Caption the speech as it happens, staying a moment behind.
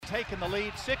taken the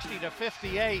lead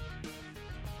 60-58.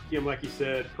 Kim, like you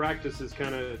said, practice is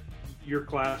kind of your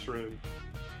classroom.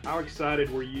 How excited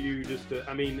were you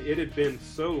it had been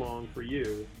so long for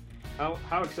you.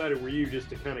 How excited were you just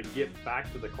to kind of get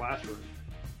back to the classroom?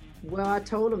 Well, I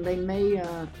told them they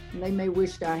may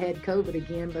wish I had COVID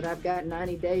again, but I've got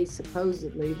 90 days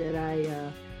supposedly that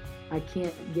I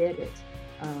can't get it.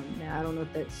 Now I don't know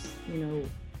if that's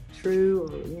true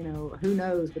or who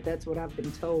knows, but that's what I've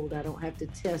been told. I don't have to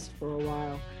test for a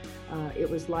while. It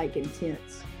was like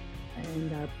intense,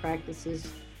 and our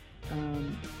practices,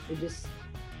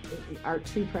 our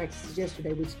 2 practices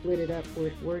yesterday, we split it up.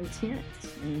 Were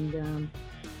intense, and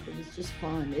it was just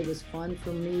fun. It was fun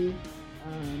for me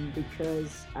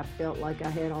because I felt like I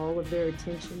had all of their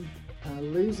attention.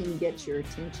 Losing gets your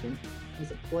attention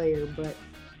as a player, but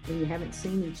when you haven't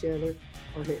seen each other,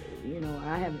 or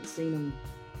I haven't seen them.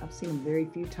 I've seen them very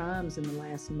few times in the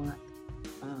last month.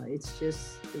 It's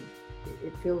just,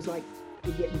 it feels like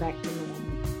we're getting back to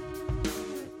normal.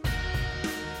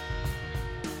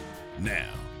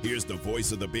 Now, here's the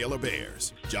voice of the Baylor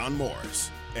Bears, John Morris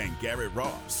and Garrett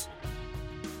Ross.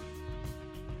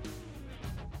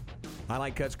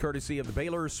 Highlight cuts courtesy of the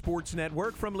Baylor Sports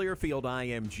Network from Learfield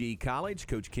IMG College.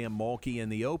 Coach Kim Mulkey in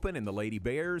the open, and the Lady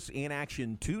Bears in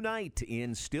action tonight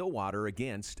in Stillwater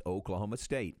against Oklahoma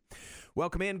State.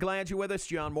 Welcome in. Glad you're with us.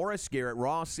 John Morris, Garrett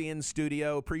Ross in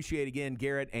studio. Appreciate again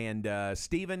Garrett and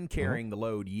Stephen carrying the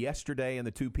load yesterday in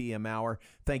the 2 p.m. hour.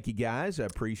 Thank you, guys. I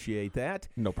appreciate that.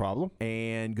 No problem.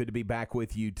 And good to be back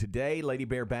with you today. Lady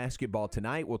Bear basketball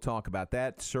tonight. We'll talk about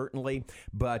that, certainly.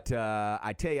 But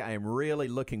I tell you, I am really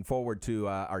looking forward to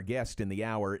our guest in the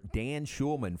hour. Dan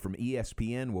Shulman from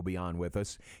ESPN will be on with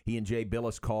us. He and Jay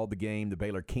Billis called the game, the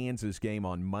Baylor-Kansas game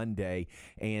on Monday.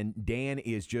 And Dan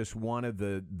is just one of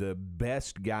the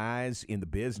best guys in the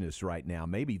business right now,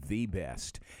 maybe the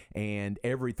best, and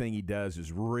everything he does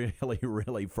is really,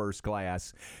 really first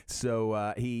class.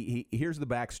 So he here's the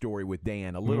backstory with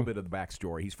Dan, a little bit of the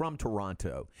backstory. He's from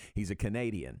Toronto. He's a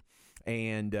Canadian,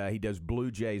 and he does Blue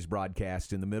Jays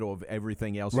broadcast in the middle of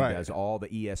everything else he does, all the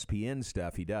ESPN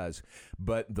stuff he does.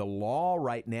 But the law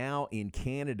right now in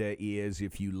Canada is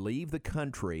if you leave the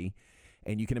country,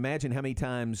 and you can imagine how many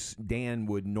times Dan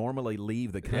would normally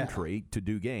leave the country to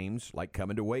do games, like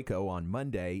coming to Waco on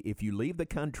Monday. If you leave the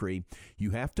country, you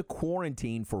have to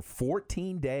quarantine for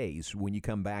 14 days when you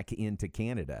come back into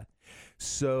Canada.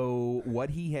 So what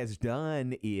he has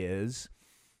done is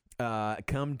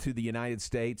come to the United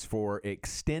States for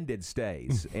extended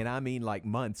stays, and I mean like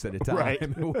months at a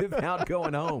time, without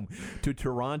going home to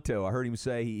Toronto. I heard him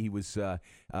say he was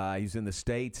in the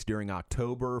States during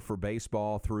October for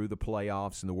baseball through the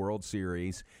playoffs and the World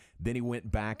Series. Then he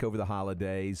went back over the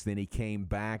holidays. Then he came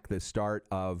back the start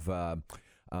of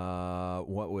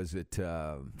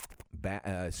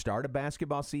start of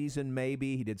basketball season,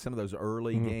 maybe. He did some of those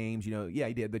early games.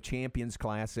 He did the Champions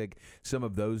Classic, some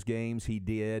of those games he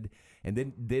did, and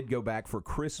then did go back for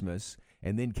Christmas,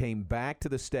 and then came back to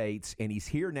the States, and he's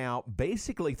here now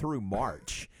basically through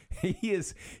March. He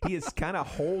is kind of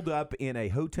holed up in a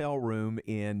hotel room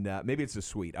in maybe it's a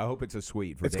suite. I hope it's a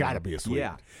suite. It's got to be a suite.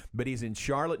 Yeah, but he's in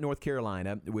Charlotte, North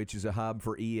Carolina, which is a hub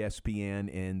for ESPN,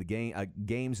 and the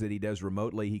games that he does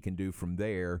remotely he can do from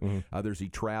there. Others he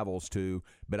travels to.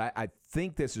 But I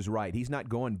think this is right. He's not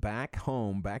going back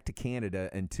home, back to Canada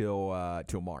until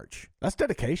March. That's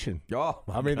dedication. Oh,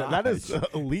 I mean, that is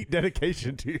elite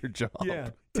dedication to your job. Yeah.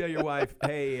 Tell your wife,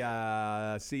 hey,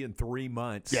 see you in 3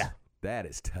 months. Yeah. That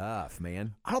is tough,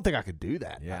 man. I don't think I could do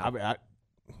that. Yeah. I mean, I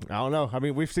don't know. I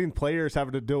mean, we've seen players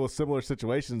having to deal with similar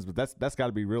situations, but that's got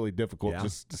to be really difficult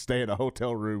just to stay in a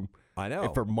hotel room. I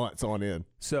know. For months on end.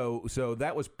 So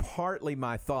that was partly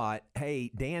my thought.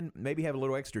 Hey, Dan, maybe have a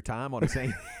little extra time on his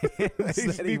hands.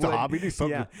 He needs a hobby. He needs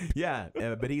something. Yeah.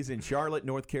 But he's in Charlotte,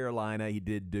 North Carolina. He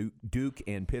did Duke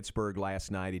and Pittsburgh last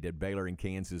night. He did Baylor and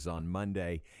Kansas on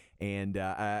Monday. And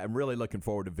I'm really looking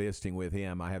forward to visiting with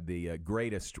him. I have the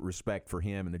greatest respect for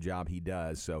him and the job he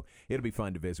does. So it'll be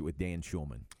fun to visit with Dan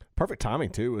Shulman. Perfect timing,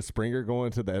 too, with Springer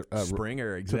going to the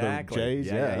Springer, exactly. To the Jays.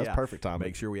 Yeah, that's perfect timing.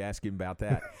 Make sure we ask him about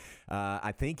that.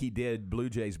 I think he did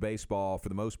Blue Jays baseball, for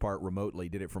the most part, remotely.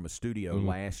 Did it from a studio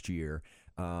last year.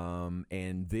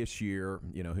 And this year,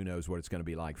 who knows what it's going to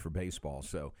be like for baseball.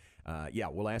 So,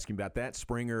 we'll ask him about that.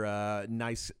 Springer,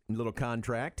 nice little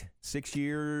contract. 6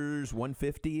 years,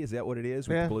 $150. Is that what it is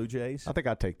with the Blue Jays? I think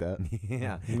I'd take that.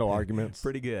 Yeah. No arguments.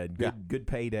 Pretty good. Good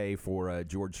payday for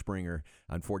George Springer,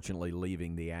 unfortunately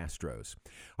leaving the Astros.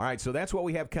 All right, so that's what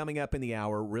we have coming up in the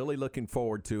hour. Really looking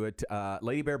forward to it.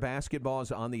 Lady Bear basketball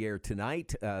is on the air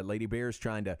tonight. Lady Bears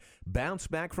trying to bounce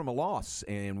back from a loss,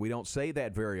 and we don't say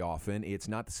that very often. It's It's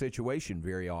not the situation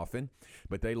very often,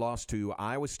 but they lost to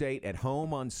Iowa State at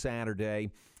home on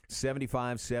Saturday,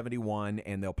 75-71,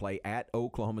 and they'll play at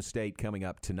Oklahoma State coming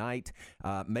up tonight.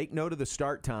 Make note of the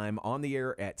start time, on the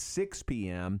air at 6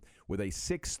 p.m. with a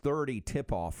 6:30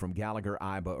 tip-off from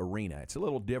Gallagher-Iba Arena. It's a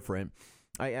little different.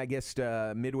 I guess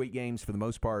midweek games, for the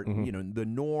most part, the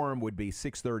norm would be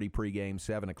 6:30 pregame,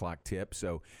 7 o'clock tip.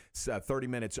 So 30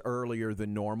 minutes earlier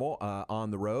than normal on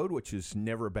the road, which is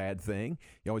never a bad thing.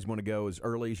 You always want to go as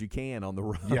early as you can on the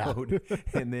road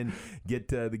and then get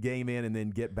the game in and then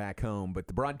get back home. But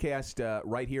the broadcast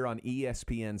right here on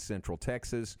ESPN Central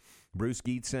Texas, Bruce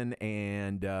Geetson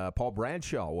and Paul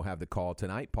Bradshaw will have the call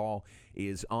tonight. Paul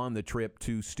is on the trip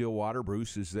to Stillwater.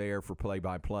 Bruce is there for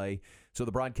play-by-play. So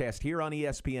the broadcast here on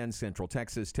ESPN Central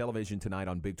Texas, television tonight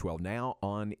on Big 12 Now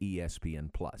on ESPN+.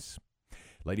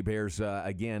 Lady Bears,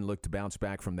 again, look to bounce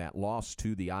back from that loss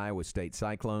to the Iowa State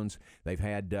Cyclones. They've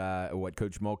had what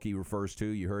Coach Mulkey refers to,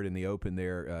 you heard in the open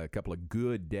there, a couple of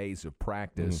good days of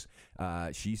practice.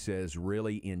 She says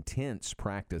really intense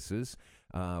practices.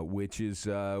 Which is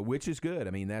good.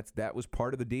 I mean, that was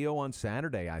part of the deal on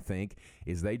Saturday, I think,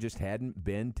 is they just hadn't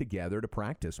been together to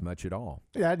practice much at all.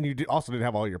 Yeah, and you also didn't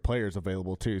have all your players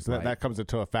available, too, so that comes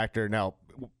into a factor. Now,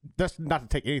 that's not to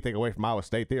take anything away from Iowa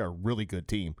State. They are a really good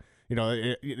team.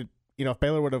 If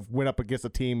Baylor would have went up against a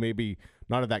team maybe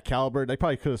not of that caliber, they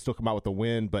probably could have still come out with a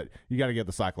win, but you got to give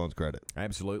the Cyclones credit.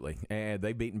 Absolutely. And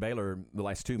they've beaten Baylor the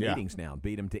last two meetings now.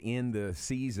 Beat them to end the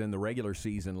season, the regular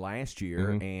season last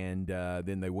year, and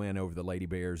then they win over the Lady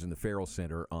Bears in the Farrell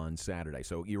Center on Saturday.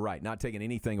 So you're right, not taking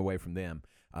anything away from them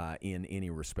in any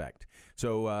respect.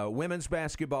 So women's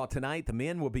basketball tonight. The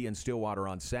men will be in Stillwater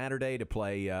on Saturday to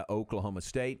play Oklahoma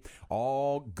State.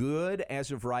 All good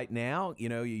as of right now.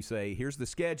 You say, here's the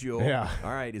schedule. Yeah.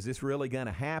 All right, is this really going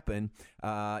to happen?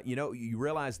 You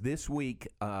realize this week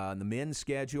the men's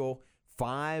schedule,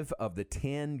 5 of the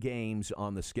 10 games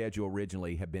on the schedule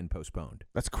originally have been postponed.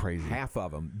 That's crazy. Half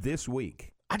of them this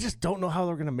week. I just don't know how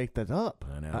they're going to make that up.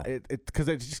 I know. Because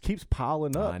it just keeps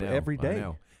piling up every day. I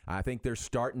know. I think they're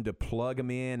starting to plug them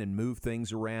in and move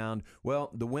things around. Well,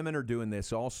 the women are doing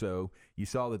this also. You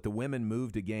saw that the women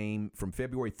moved a game from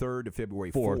February 3rd to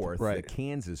February 4th, the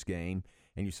Kansas game.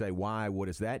 And you say, why? What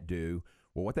does that do?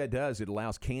 Well, what that does, it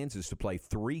allows Kansas to play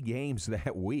 3 games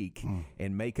that week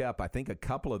and make up. I think a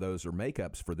couple of those are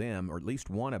makeups for them, or at least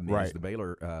one of them is the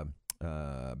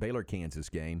Baylor-Kansas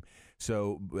game.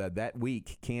 So that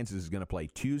week, Kansas is going to play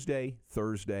Tuesday,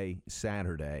 Thursday,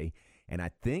 Saturday. And I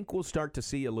think we'll start to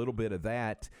see a little bit of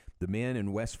that. The men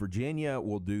in West Virginia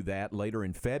will do that later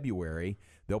in February.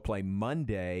 They'll play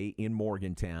Monday in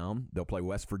Morgantown. They'll play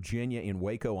West Virginia in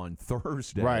Waco on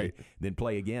Thursday, then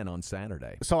play again on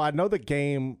Saturday. So I know the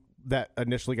game that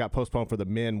initially got postponed for the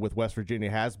men with West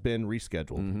Virginia has been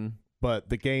rescheduled. But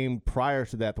the game prior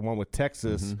to that, the one with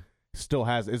Texas, still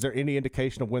has. Is there any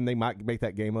indication of when they might make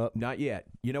that game up? Not yet.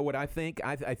 You know what I think?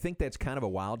 I think that's kind of a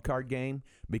wild card game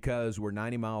because we're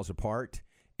 90 miles apart.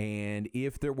 And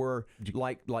if there were,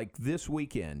 like this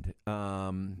weekend,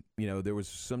 there was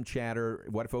some chatter,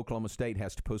 what if Oklahoma State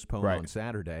has to postpone on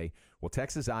Saturday? Well,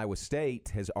 Texas-Iowa State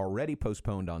has already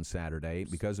postponed on Saturday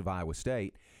because of Iowa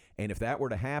State. And if that were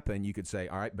to happen, you could say,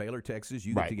 all right, Baylor, Texas,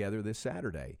 you get together this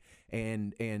Saturday.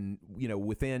 And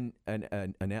within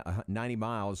 90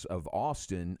 miles of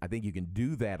Austin, I think you can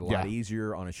do that a lot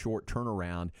easier on a short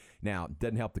turnaround. Now, it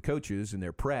doesn't help the coaches and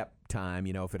their prep time,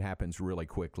 if it happens really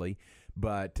quickly.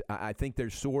 But I think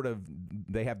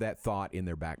they have that thought in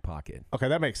their back pocket. Okay,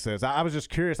 that makes sense. I was just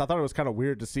curious. I thought it was kind of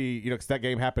weird to see, because that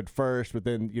game happened first, but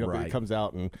then, it comes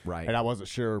out and I wasn't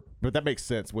sure. But that makes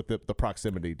sense with the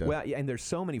proximity. Well, and there's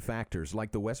so many factors,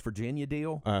 like the West Virginia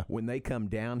deal. When they come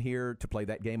down here to play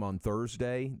that game on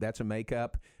Thursday, that's a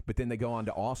makeup. But then they go on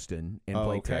to Austin and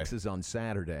play Texas on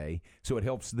Saturday. So it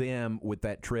helps them with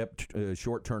that trip,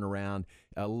 short turnaround,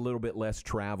 a little bit less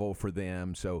travel for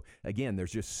them. So, again,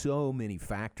 there's just so many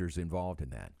factors involved in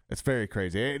that. It's very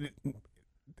crazy.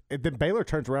 And then Baylor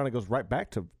turns around and goes right back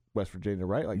to West Virginia,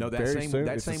 right? No, that same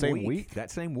week.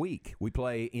 That same week. We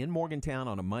play in Morgantown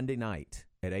on a Monday night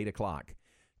at 8 o'clock.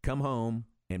 Come home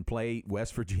and play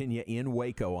West Virginia in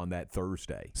Waco on that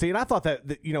Thursday. See, and I thought that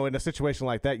in a situation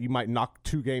like that, you might knock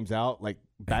 2 games out, like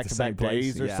back-to-back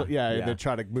days or so. Yeah, and then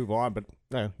try to move on. But,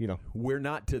 we're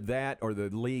not to that, or the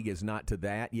league is not to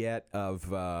that yet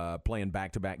of playing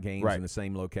back-to-back games in the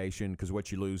same location, because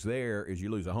what you lose there is you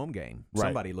lose a home game.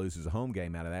 Somebody loses a home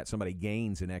game out of that. Somebody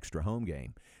gains an extra home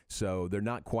game. So they're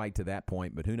not quite to that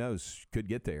point, but who knows? Could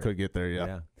get there.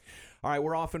 Yeah. All right,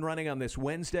 we're off and running on this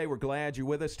Wednesday. We're glad you're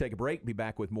with us. Take a break. Be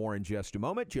back with more in just a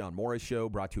moment. John Morris Show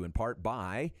brought to you in part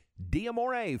by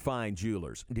D'Amore Fine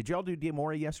Jewelers. Did y'all do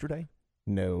D'Amore yesterday?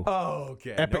 No. Oh,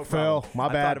 okay. Epic no fail. problem. My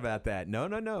I bad. thought about that.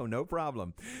 No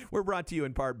problem. We're brought to you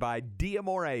in part by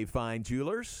D'Amore Fine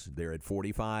Jewelers. They're at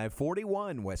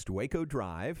 4541 West Waco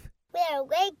Drive. Where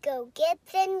Waco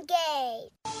gets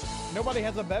engaged. Nobody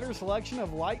has a better selection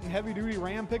of light and heavy-duty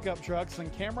Ram pickup trucks than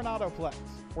Cameron Autoplex,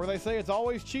 where they say it's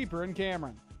always cheaper in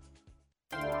Cameron.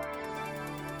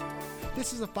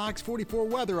 This is a Fox 44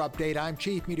 weather update. I'm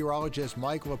Chief Meteorologist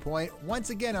Mike LaPointe. Once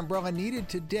again, umbrella needed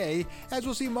today, as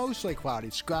we'll see mostly cloudy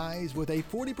skies with a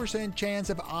 40% chance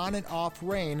of on and off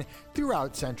rain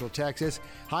throughout central Texas.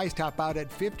 Highs top out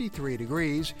at 53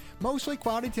 degrees. Mostly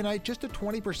cloudy tonight, just a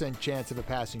 20% chance of a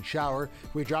passing shower.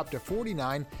 We drop to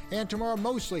 49, and tomorrow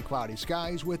mostly cloudy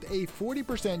skies with a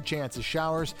 40% chance of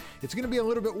showers. It's going to be a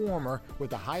little bit warmer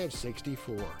with a high of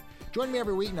 64. Join me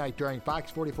every weeknight during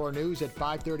Fox 44 News at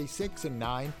 5:36 and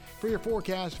 9 for your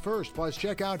forecast first. Plus,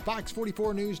 check out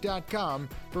fox44news.com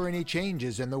for any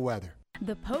changes in the weather.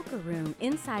 The Poker Room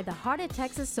inside the Heart of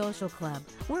Texas Social Club,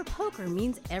 where poker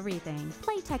means everything.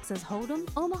 Play Texas Hold'em,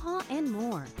 Omaha, and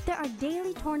more. There are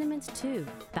daily tournaments too.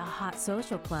 The Hot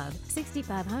Social Club,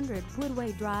 6500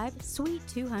 Woodway Drive, Suite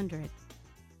 200.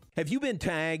 Have you been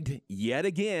tagged yet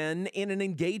again in an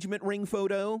engagement ring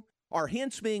photo? Are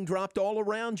hints being dropped all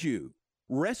around you?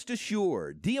 Rest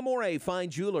assured, D'Amore Fine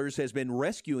Jewelers has been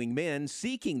rescuing men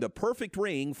seeking the perfect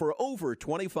ring for over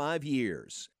 25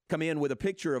 years. Come in with a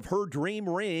picture of her dream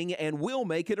ring and we'll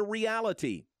make it a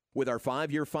reality. With our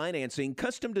 5-year financing,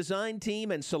 custom design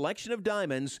team, and selection of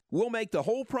diamonds, we'll make the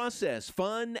whole process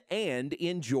fun and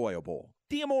enjoyable.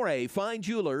 D'Amore Fine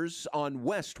Jewelers on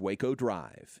West Waco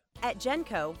Drive. At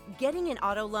Genco, getting an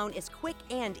auto loan is quick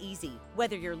and easy.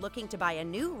 Whether you're looking to buy a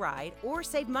new ride or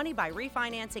save money by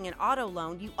refinancing an auto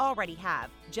loan you already have,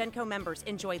 Genco members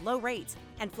enjoy low rates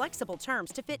and flexible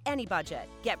terms to fit any budget.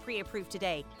 Get pre-approved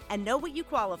today and know what you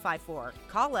qualify for.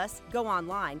 Call us, go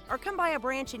online, or come by a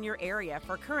branch in your area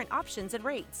for current options and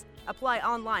rates. Apply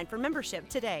online for membership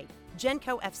today.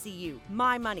 Genco FCU,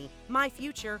 my money, my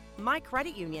future, my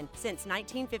credit union since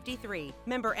 1953.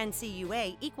 Member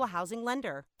NCUA, Equal Housing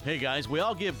Lender. Hey guys, we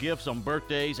all give gifts on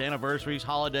birthdays, anniversaries,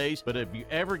 holidays, but have you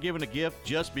ever given a gift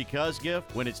just because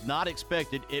gift? When it's not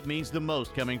expected, it means the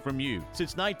most coming from you.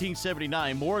 Since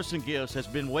 1979, Morrison Gifts has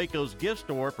been Waco's gift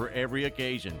store for every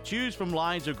occasion. Choose from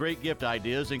lines of great gift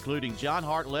ideas, including John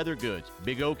Hart leather goods,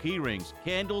 Big O key rings,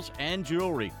 candles, and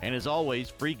jewelry. And as always,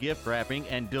 free gift wrapping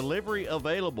and delivery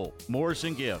available.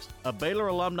 Morrison Gifts, a Baylor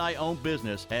alumni-owned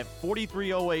business at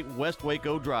 4308 West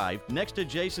Waco Drive, next to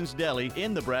Jason's Deli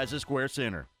in the Brazos Square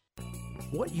Center.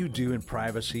 What you do in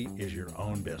privacy is your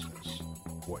own business.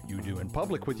 What you do in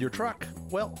public with your truck,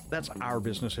 well, that's our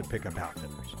business at Pickup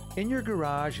Outfitters. In your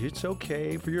garage, it's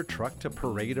okay for your truck to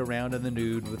parade around in the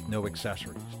nude with no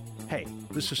accessories. Hey,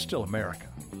 this is still America.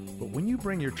 But when you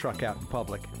bring your truck out in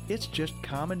public, it's just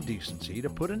common decency to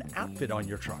put an outfit on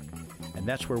your truck. And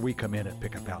that's where we come in at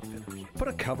Pickup Outfitters. Put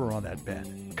a cover on that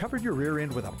bed. Cover your rear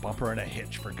end with a bumper and a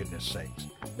hitch, for goodness sakes.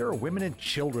 There are women and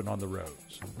children on the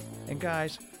roads. And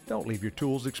guys, don't leave your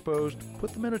tools exposed.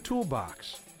 Put them in a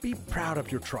toolbox. Be proud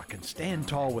of your truck and stand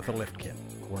tall with a lift kit.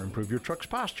 Or improve your truck's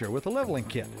posture with a leveling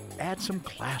kit. Add some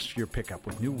class to your pickup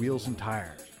with new wheels and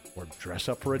tires. Or dress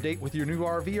up for a date with your new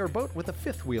RV or boat with a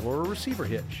fifth wheel or a receiver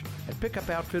hitch. At Pickup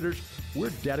Outfitters,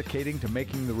 we're dedicating to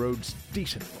making the roads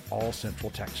decent for all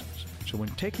Central Texans. So when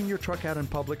taking your truck out in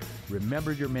public,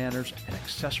 remember your manners and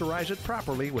accessorize it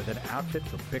properly with an outfit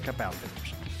from Pickup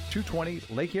Outfitters. 220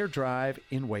 Lake Air Drive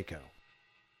in Waco.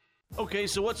 Okay,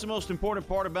 so what's the most important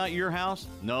part about your house?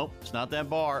 No, it's not that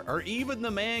bar or even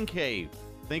the man cave.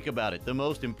 Think about it. The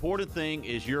most important thing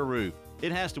is your roof.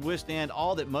 It has to withstand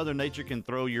all that Mother Nature can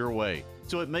throw your way.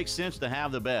 So it makes sense to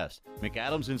have the best.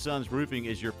 McAdams & Sons Roofing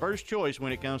is your first choice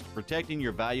when it comes to protecting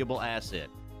your valuable asset.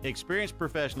 Experienced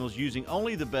professionals using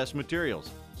only the best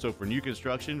materials. So for new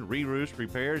construction, re-roofs,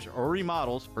 repairs, or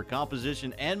remodels for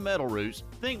composition and metal roofs,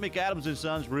 think McAdams &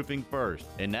 Sons Roofing first.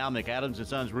 And now McAdams &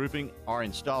 Sons Roofing are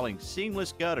installing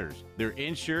seamless gutters. They're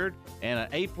insured and an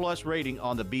A+ rating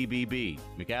on the BBB.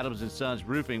 McAdams & Sons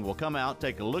Roofing will come out,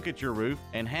 take a look at your roof,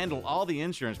 and handle all the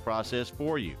insurance process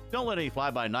for you. Don't let any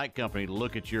fly-by-night company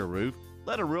look at your roof.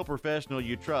 Let a real professional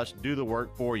you trust do the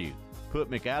work for you. Put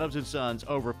McAdams & Sons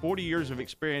over 40 years of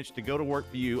experience to go to work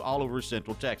for you all over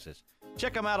Central Texas.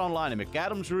 Check them out online at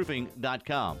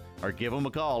McAdamsRoofing.com or give them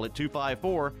a call at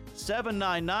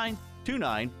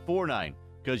 254-799-2949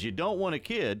 because you don't want a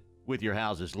kid with your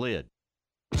house's lid.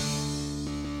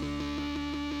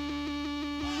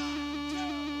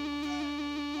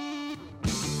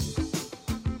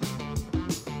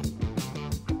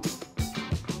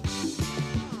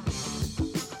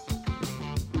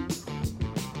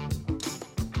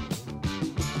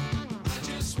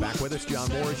 Back with us, John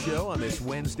Morris Show on this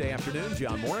Wednesday afternoon.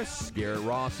 John Morris, Garrett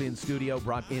Ross in studio,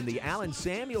 brought in the Allen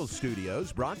Samuels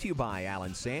studios, brought to you by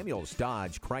Allen Samuels,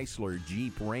 Dodge, Chrysler,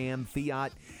 Jeep, Ram,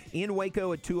 Fiat, in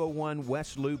Waco at 201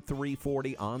 West Loop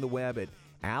 340, on the web at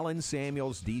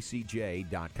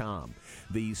AllenSamuelsDCJ.com.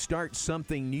 The Start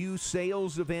Something New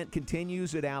sales event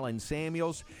continues at Allen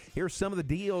Samuels. Here's some of the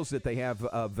deals that they have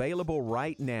available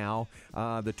right now.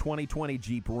 The 2020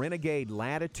 Jeep Renegade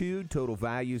Latitude, total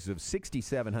values of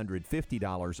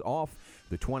 $6,750 off.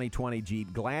 The 2020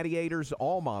 Jeep Gladiators,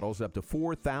 all models up to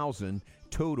 $4,000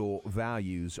 total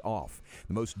values off.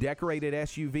 The most decorated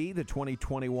SUV, the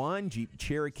 2021 Jeep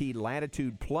Cherokee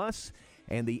Latitude Plus,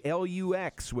 and the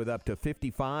LUX with up to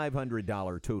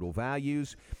 $5,500 total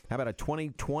values. How about a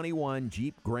 2021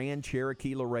 Jeep Grand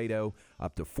Cherokee Laredo,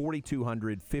 up to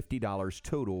 $4,250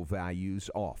 total values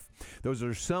off. Those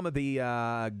are some of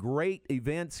the great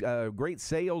events, great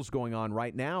sales going on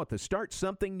right now at the Start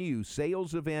Something New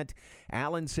sales event.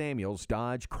 Allen Samuels,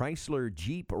 Dodge, Chrysler,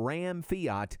 Jeep, Ram,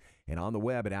 Fiat, and on the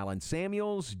web at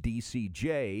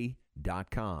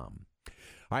AllenSamuelsDCJ.com.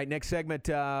 All right, next segment,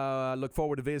 look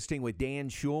forward to visiting with Dan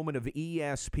Schulman of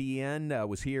ESPN.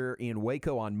 Was here in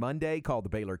Waco on Monday, called the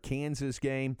Baylor-Kansas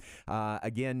game.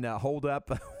 Again, hold up,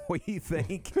 we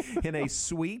think, in a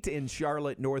suite in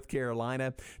Charlotte, North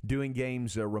Carolina, doing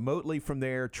games remotely from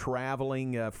there,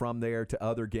 traveling from there to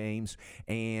other games,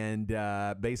 and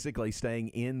basically staying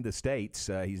in the States.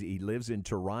 He lives in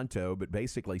Toronto, but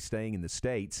basically staying in the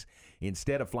States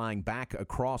instead of flying back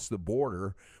across the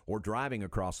border or driving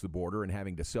across the border and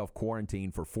having to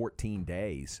self-quarantine for 14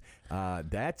 days.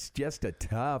 That's just a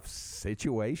tough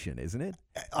situation, isn't it?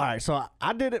 All right, so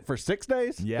I did it for 6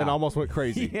 days and almost went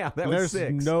crazy. Yeah, that was 6.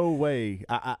 There's no way.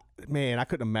 I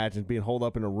couldn't imagine being holed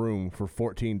up in a room for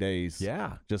 14 days.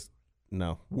 Yeah. Just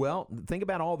no. Well, think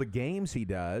about all the games he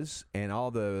does and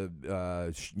all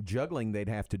the juggling they'd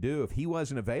have to do if he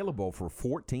wasn't available for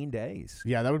 14 days.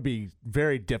 Yeah, that would be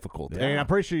very difficult. Yeah. And I'm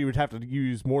pretty sure you would have to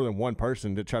use more than one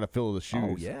person to try to fill the shoes.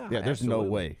 Oh, yeah. Yeah, there's absolutely. no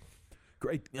way.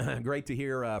 Great to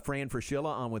hear Fran Fraschilla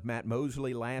on with Matt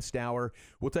Mosley last hour.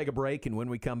 We'll take a break, and when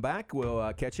we come back,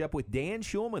 we'll catch up with Dan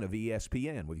Schulman of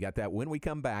ESPN. We've got that when we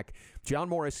come back. John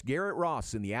Morris, Garrett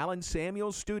Ross in the Allen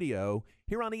Samuels studio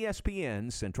here on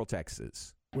ESPN Central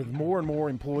Texas. With more and more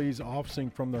employees officing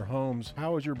from their homes,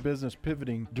 how is your business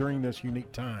pivoting during this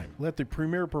unique time? Let the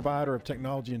premier provider of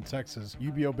technology in Texas,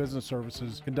 UBO Business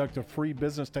Services, conduct a free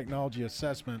business technology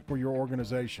assessment for your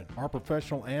organization. Our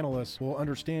professional analysts will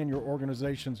understand your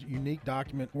organization's unique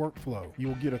document workflow. You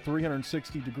will get a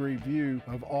 360-degree view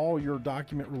of all your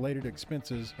document-related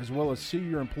expenses, as well as see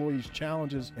your employees'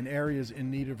 challenges and areas in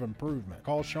need of improvement.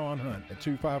 Call Sean Hunt at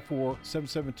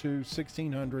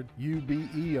 254-772-1600,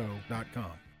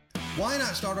 ubeo.com. Why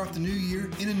not start off the new year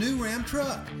in a new Ram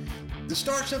truck? The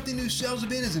Start Something New sales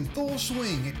event is in full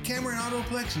swing at Cameron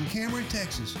Autoplex in Cameron,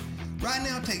 Texas. Right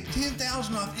now, take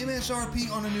 $10,000 off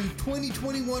MSRP on a new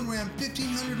 2021 Ram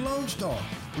 1500 Lone Star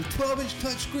with 12-inch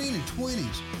touchscreen and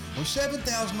 20s, or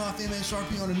 $7,000 off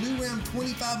MSRP on a new Ram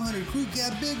 2500 Crew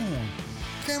Cab Bighorn.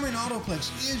 Cameron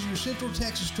Autoplex is your Central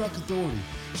Texas truck authority.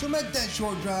 So make that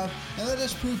short drive and let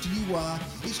us prove to you why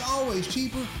it's always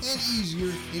cheaper and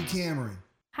easier in Cameron.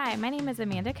 Hi, my name is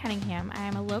Amanda Cunningham. I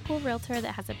am a local realtor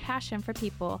that has a passion for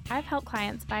people. I've helped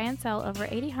clients buy and sell over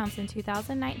 80 homes in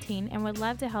 2019 and would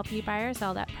love to help you buy or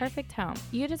sell that perfect home.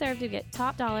 You deserve to get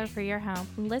top dollar for your home.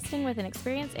 Listing with an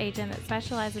experienced agent that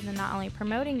specializes in not only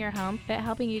promoting your home, but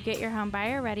helping you get your home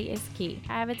buyer ready is key.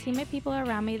 I have a team of people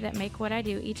around me that make what I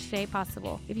do each day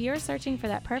possible. If you are searching for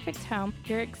that perfect home,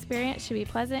 your experience should be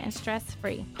pleasant and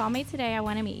stress-free. Call me today. I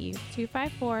want to meet you.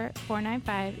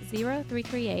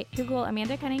 254-495-0338. Google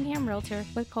Amanda Cunningham Realtor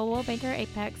with Coldwell Banker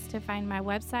Apex to find my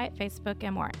website, Facebook,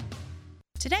 and more.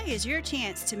 Today is your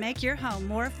chance to make your home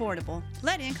more affordable.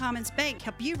 Let Incommons Bank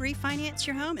help you refinance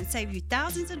your home and save you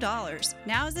thousands of dollars.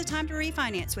 Now is the time to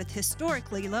refinance with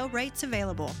historically low rates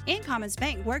available. Incommons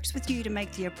Bank works with you to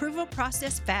make the approval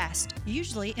process fast,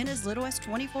 usually in as little as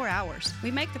 24 hours.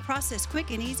 We make the process quick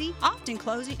and easy, often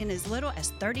closing in as little as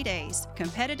 30 days.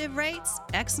 Competitive rates,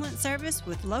 excellent service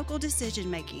with local decision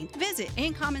making. Visit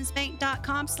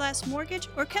IncommonSbank.com/mortgage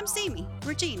or come see me,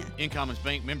 Regina. Incommons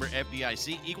Bank, member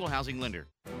FDIC, equal housing lender.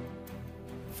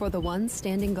 For the ones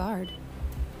standing guard,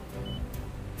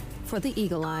 for the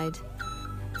eagle-eyed,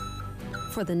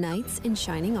 for the knights in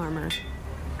shining armor,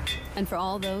 and for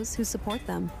all those who support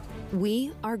them.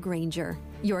 We are Grainger,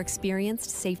 your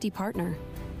experienced safety partner,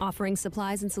 offering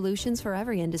supplies and solutions for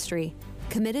every industry,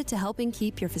 committed to helping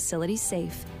keep your facilities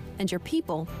safe and your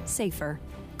people safer.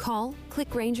 Call, click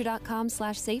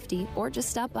Grainger.com/safety, or just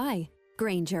stop by.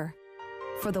 Grainger,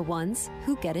 for the ones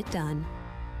who get it done.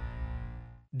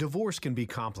 Divorce can be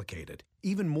complicated,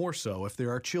 even more so if there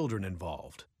are children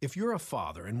involved. If you're a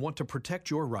father and want to protect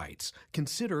your rights,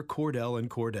 consider Cordell &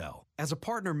 Cordell. As a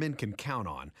partner men can count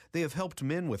on, they have helped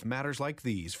men with matters like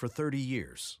these for 30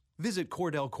 years. Visit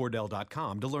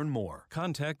CordellCordell.com to learn more.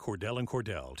 Contact Cordell &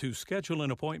 Cordell to schedule an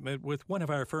appointment with one of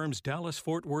our firm's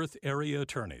Dallas-Fort Worth area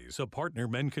attorneys, a partner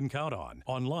men can count on.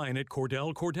 Online at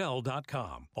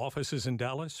CordellCordell.com. Offices in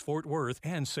Dallas, Fort Worth,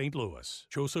 and St. Louis.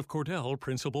 Joseph Cordell,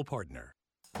 Principal Partner.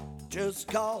 Just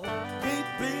call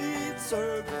BP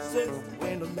Services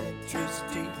when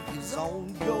electricity is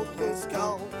on your list.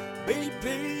 Call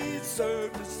BP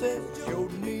Services. Your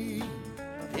need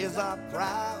is our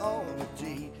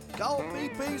priority. Call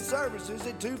BP Services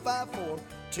at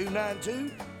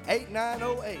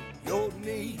 254-292-8908. Your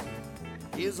need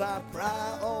is our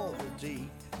priority.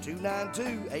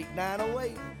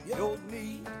 292-8908. Your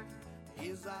need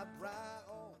is our priority.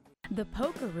 The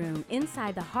Poker Room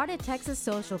inside the Heart of Texas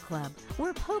Social Club,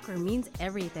 where poker means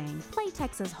everything. Play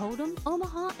Texas Hold'em,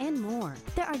 Omaha, and more.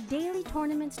 There are daily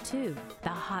tournaments too. The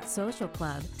Hot Social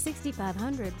Club,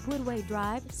 6500 Woodway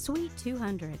Drive, Suite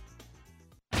 200.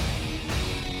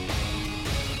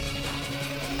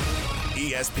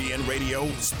 ESPN Radio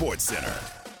Sports Center.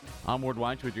 I'm Ward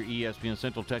White with your ESPN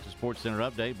Central Texas Sports Center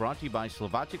update, brought to you by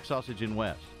Slovacek Sausage in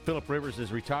West. Phillip Rivers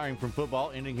is retiring from football,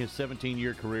 ending his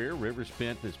 17-year career. Rivers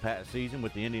spent this past season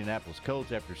with the Indianapolis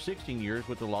Colts after 16 years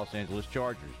with the Los Angeles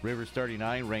Chargers. Rivers,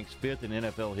 39, ranks 5th in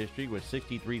NFL history with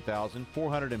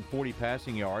 63,440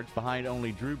 passing yards, behind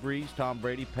only Drew Brees, Tom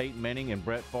Brady, Peyton Manning, and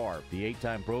Brett Favre. The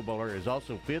 8-time Pro Bowler is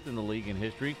also 5th in the league in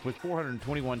history with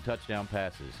 421 touchdown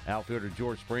passes. Outfielder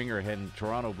George Springer and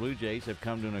Toronto Blue Jays have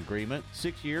come to an agreement.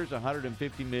 6 years,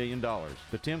 $150 million.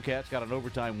 The Timcats got an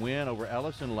overtime win over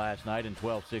Ellison last night in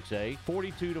 12-6A,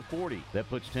 42-40. That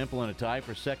puts Temple in a tie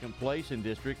for second place in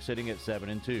district, sitting at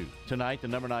 7-2. Tonight, the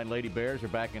number 9 Lady Bears are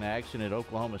back in action at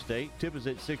Oklahoma State. Tip is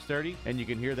at 6:30, and you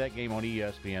can hear that game on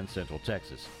ESPN Central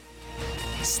Texas.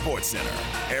 Sports Center,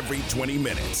 every 20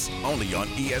 minutes, only on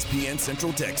ESPN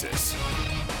Central Texas.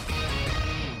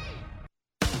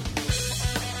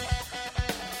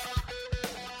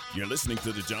 You're listening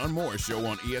to the John Morris Show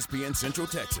on ESPN Central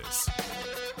Texas.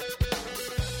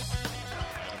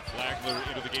 Adam Flagler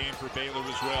into the game for Baylor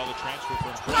as well. The transfer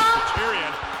from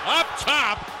Presbyterian up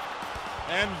top.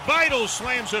 And Vital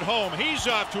slams it home. He's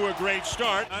off to a great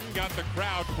start. Got the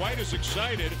crowd quite as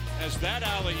excited as that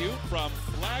alley-oop from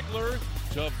Flagler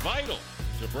to Vital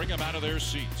to bring them out of their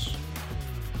seats.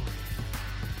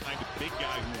 Find a big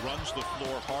guy who runs the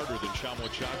floor harder than Chamo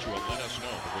Chachua. Let us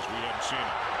know, because we haven't seen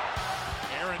it.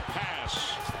 Aaron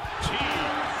pass.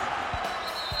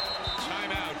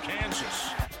 Timeout,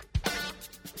 Kansas.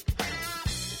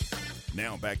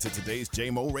 Now back to today's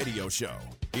JMO Radio Show.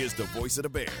 Here's the voice of the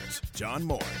Bears, John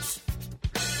Morris.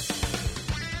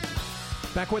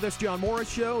 Back with us, John Morris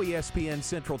Show, ESPN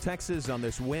Central Texas on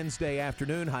this Wednesday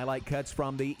afternoon. Highlight cuts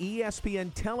from the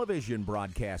ESPN television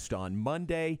broadcast on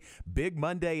Monday. Big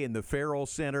Monday in the Farrell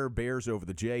Center, Bears over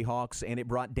the Jayhawks, and it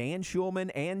brought Dan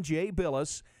Shulman and Jay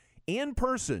Billis in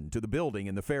person to the building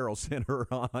in the Farrell Center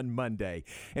on Monday.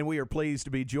 And we are pleased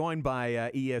to be joined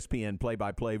by ESPN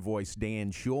play-by-play voice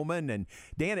Dan Shulman. And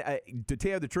Dan, to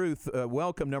tell you the truth,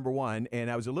 welcome, number one.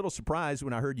 And I was a little surprised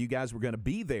when I heard you guys were going to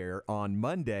be there on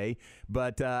Monday,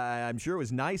 but I'm sure it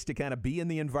was nice to kind of be in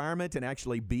the environment and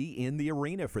actually be in the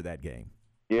arena for that game.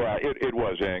 Yeah, it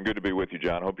was, and good to be with you,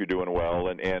 John. Hope you're doing well.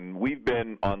 And we've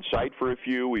been on site for a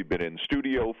few. We've been in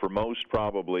studio for most,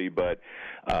 probably, but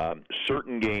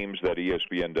certain games that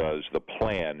ESPN does, the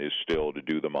plan is still to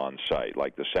do them on site,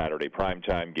 like the Saturday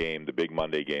primetime game, the big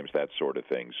Monday games, that sort of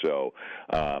thing. So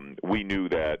we knew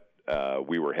that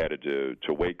we were headed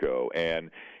to Waco,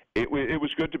 and it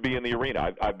was good to be in the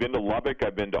arena. I've been to Lubbock,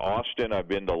 I've been to Austin, I've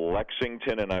been to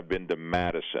Lexington, and I've been to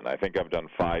Madison. I think I've done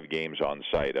 5 games on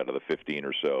site out of the 15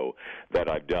 or so that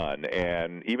I've done.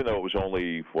 And even though it was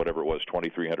only, whatever it was,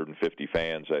 2,350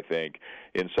 fans, I think,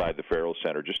 inside the Farrell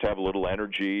Center, just have a little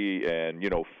energy and,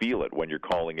 feel it when you're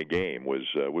calling a game was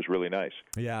really nice.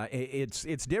 Yeah,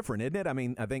 it's different, isn't it? I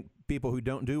mean, I think people who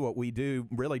don't do what we do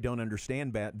really don't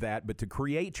understand that, but to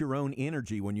create your own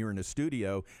energy when you're in a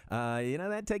studio,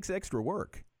 that takes extra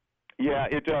work. Yeah,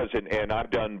 it does, and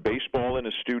I've done baseball in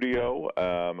a studio.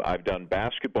 I've done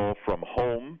basketball from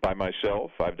home by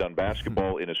myself. I've done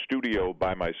basketball in a studio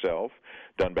by myself.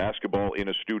 done basketball in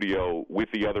a studio with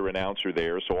the other announcer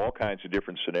there, so all kinds of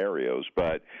different scenarios.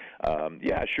 But,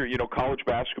 yeah, sure, college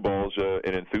basketball is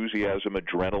an enthusiasm,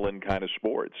 adrenaline kind of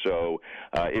sport. So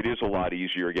it is a lot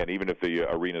easier, again, even if the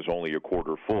arena is only a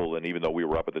quarter full, and even though we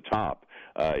were up at the top,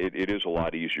 it is a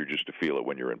lot easier just to feel it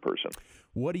when you're in person.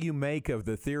 What do you make of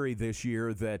the theory this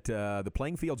year that the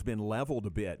playing field's been leveled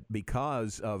a bit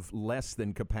because of less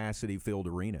than capacity-filled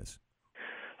arenas?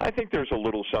 I think there's a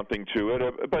little something to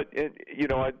it, but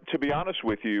to be honest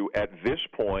with you, at this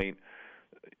point,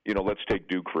 let's take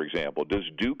Duke for example. Does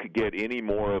Duke get any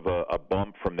more of a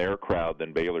bump from their crowd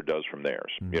than Baylor does from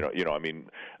theirs?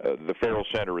 Mm-hmm. The Farrell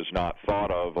Center is not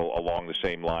thought of along the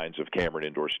same lines of Cameron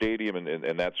Indoor Stadium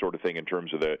and that sort of thing in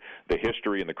terms of the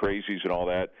history and the crazies and all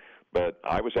that. But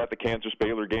I was at the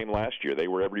Kansas-Baylor game last year. They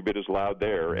were every bit as loud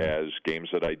there as games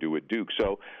that I do at Duke.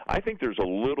 So I think there's a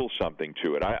little something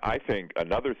to it. I think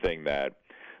another thing that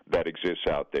exists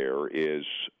out there is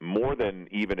more than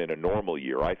even in a normal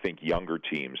year, I think younger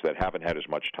teams that haven't had as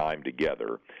much time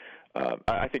together,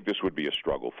 I think this would be a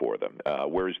struggle for them.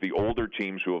 Whereas the older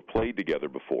teams who have played together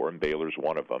before, and Baylor's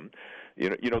one of them,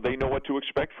 they know what to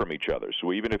expect from each other.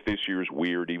 So even if this year's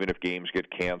weird, even if games get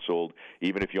canceled,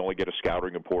 even if you only get a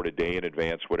scouting report a day in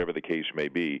advance, whatever the case may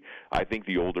be, I think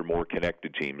the older, more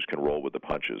connected teams can roll with the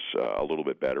punches a little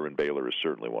bit better, and Baylor is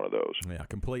certainly one of those. Yeah,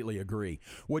 completely agree.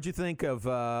 What'd you think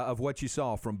of what you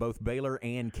saw from both Baylor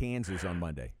and Kansas on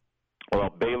Monday? Well,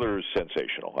 Baylor's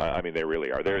sensational. I mean, they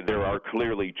really are. There are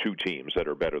clearly two teams that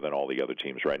are better than all the other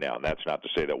teams right now, and that's not to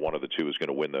say that one of the two is going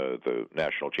to win the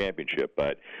national championship.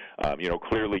 But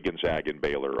clearly Gonzaga and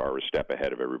Baylor are a step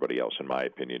ahead of everybody else, in my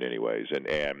opinion, anyways.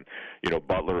 And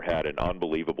Butler had an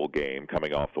unbelievable game,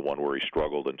 coming off the one where he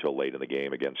struggled until late in the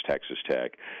game against Texas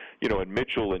Tech. And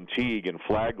Mitchell and Teague and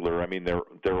Flagler, I mean,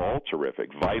 they're all terrific.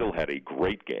 Vital had a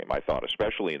great game, I thought,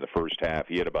 especially in the first half.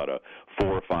 He had about a 4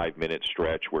 or 5 minute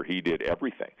stretch where he did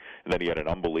everything, and then he had an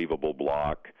unbelievable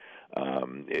block.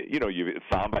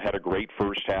 Thamba had a great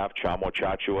first half. Tchamwa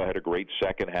Tchatchoua had a great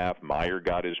second half. Meyer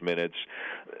got his minutes.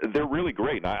 They're really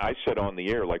great. And I said on the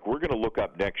air, we're going to look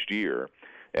up next year,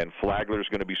 and Flagler's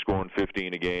going to be scoring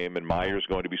 15 a game, and Meyer's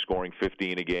going to be scoring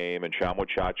 15 a game, and Tchamwa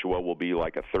Tchatchoua will be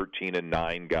like a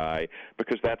 13-9 guy,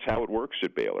 because that's how it works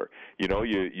at Baylor. You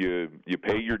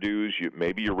pay your dues.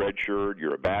 Maybe you're redshirt.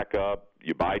 You're a backup.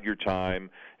 You bide your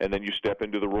time, and then you step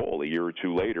into the role a year or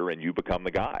two later, and you become the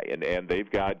guy. And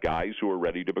they've got guys who are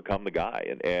ready to become the guy,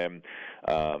 and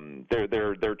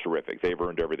they're terrific. They've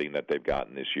earned everything that they've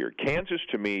gotten this year. Kansas,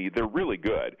 to me, they're really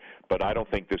good, but I don't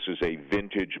think this is a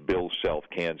vintage Bill Self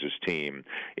Kansas team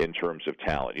in terms of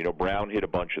talent. Brown hit a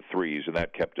bunch of threes, and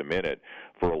that kept him in it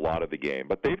for a lot of the game.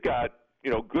 But they've got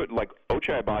good, like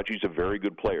Ochai Agbaji's a very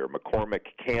good player. McCormick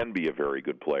can be a very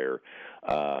good player.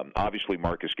 Obviously,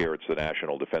 Marcus Garrett's the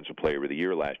National Defensive Player of the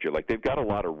Year last year. They've got a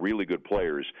lot of really good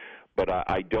players, but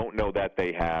I don't know that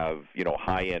they have,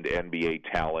 high-end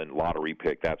NBA talent, lottery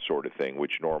pick, that sort of thing,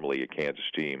 which normally a Kansas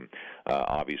team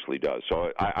obviously does.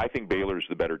 So I think Baylor's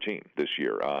the better team this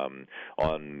year.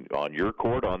 On your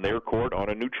court, on their court, on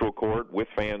a neutral court, with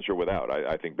fans or without,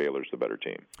 I think Baylor's the better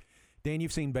team. Dan,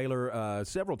 you've seen Baylor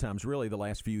several times, really, the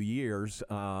last few years.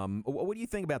 What do you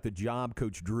think about the job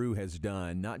Coach Drew has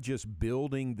done, not just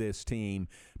building this team,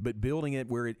 but building it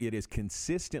where it is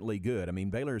consistently good? I mean,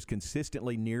 Baylor is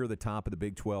consistently near the top of the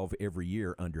Big 12 every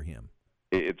year under him.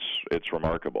 It's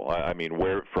remarkable. I mean,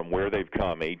 from where they've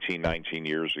come 18, 19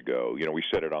 years ago, we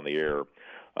said it on the air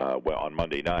on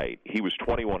Monday night, he was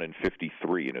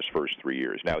 21-53 in his first 3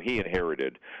 years. Now, he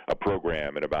inherited a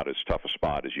program in about as tough a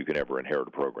spot as you can ever inherit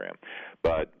a program.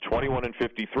 But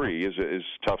 21-53 is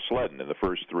tough sledding in the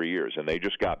first 3 years, and they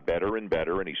just got better and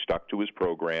better, and he stuck to his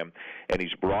program, and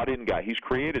he's brought in guys. He's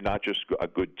created not just a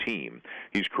good team,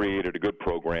 he's created a good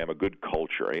program, a good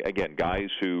culture. Again, guys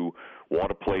who want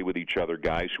to play with each other,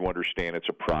 guys who understand it's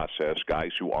a process,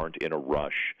 guys who aren't in a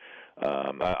rush.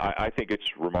 I think it's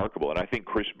remarkable, and I think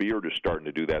Chris Beard is starting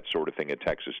to do that sort of thing at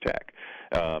Texas Tech.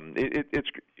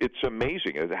 It's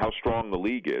amazing how strong the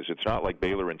league is. It's not like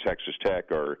Baylor and Texas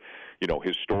Tech are,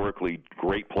 historically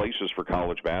great places for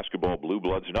college basketball, blue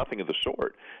bloods, nothing of the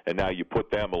sort. And now you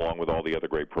put them along with all the other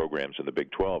great programs in the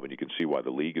Big 12, and you can see why the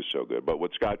league is so good. But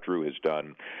what Scott Drew has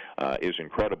done is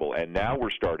incredible, and now we're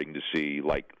starting to see,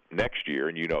 next year,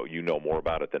 and you know more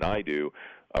about it than I do,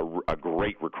 a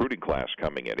great recruiting class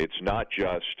coming in. It's not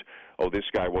just, oh, this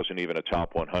guy wasn't even a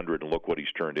top 100 and look what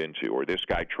he's turned into, or this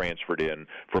guy transferred in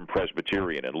from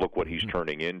Presbyterian and look what he's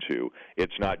turning into.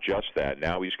 It's not just that.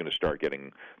 Now he's going to start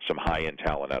getting some high-end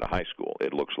talent out of high school,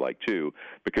 it looks like, too,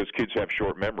 because kids have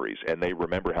short memories, and they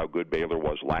remember how good Baylor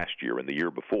was last year and the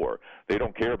year before. They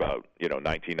don't care about,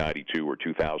 1992 or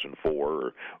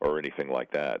 2004 or anything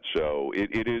like that. So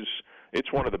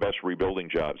it's one of the best rebuilding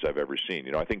jobs I've ever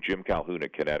seen. I think Jim Calhoun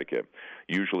at Connecticut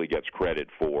usually gets credit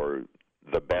for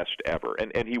the best ever,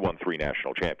 and he won 3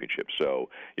 national championships, so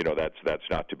that's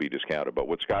not to be discounted. But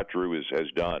what Scott Drew has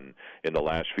done in the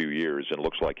last few years, and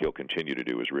looks like he'll continue to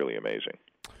do, is really amazing.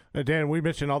 Dan, we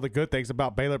mentioned all the good things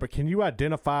about Baylor, but can you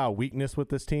identify a weakness with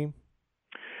this team?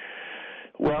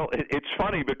 Well, it's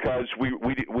funny because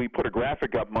we put a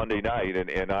graphic up Monday night,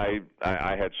 and I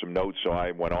had some notes, so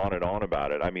I went on and on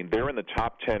about it. I mean, they're in the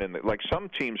top 10, and like some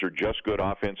teams are just good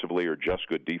offensively or just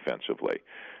good defensively,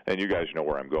 and you guys know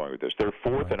where I'm going with this. They're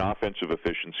 4th in offensive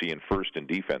efficiency and 1st in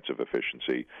defensive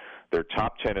efficiency. They're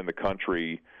top 10 in the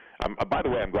country. By the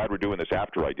way, I'm glad we're doing this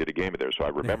after I did a game of theirs, so I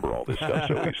remember all this stuff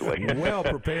so easily. Well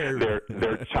prepared.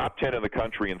 They're top 10 in the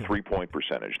country in three-point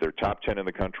percentage. They're top 10 in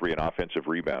the country in offensive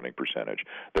rebounding percentage.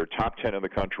 They're top 10 in the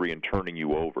country in turning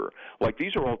you over. Like,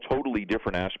 these are all totally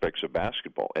different aspects of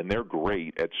basketball, and they're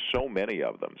great at so many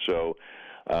of them. So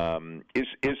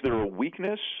is there a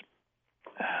weakness?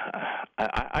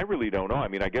 I really don't know. I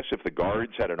mean, I guess if the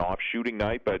guards had an off shooting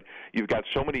night, but you've got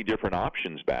so many different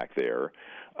options back there.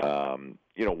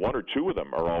 One or two of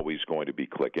them are always going to be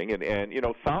clicking. And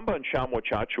Thamba and Tchamwa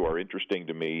Tchatchoua are interesting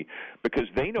to me because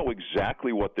they know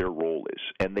exactly what their role is,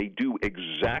 and they do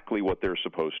exactly what they're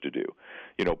supposed to do.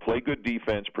 Play good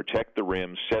defense, protect the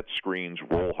rim, set screens,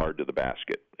 roll hard to the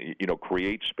basket,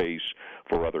 create space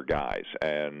for other guys.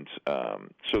 And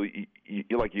so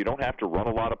you don't have to run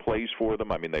a lot of plays for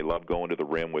them. I mean, they love going to the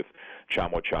rim with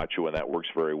Tchamwa Tchatchoua, and that works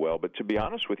very well. But to be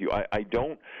honest with you, I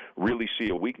don't really see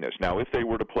a weakness. Now, if they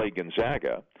were to play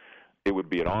Gonzaga, it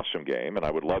would be an awesome game, and I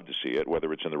would love to see it,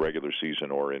 whether it's in the regular season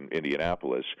or in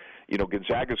Indianapolis.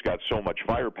 Gonzaga's got so much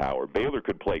firepower. Baylor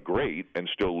could play great and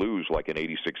still lose like an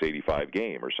 86-85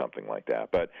 game or something like that.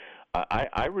 But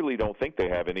I really don't think they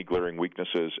have any glaring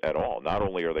weaknesses at all. Not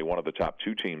only are they one of the top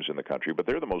 2 teams in the country, but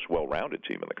they're the most well-rounded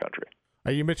team in the country.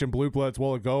 You mentioned Blue Bloods a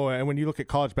while ago, and when you look at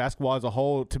college basketball as a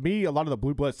whole, to me, a lot of the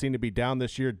Blue Bloods seem to be down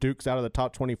this year. Duke's out of the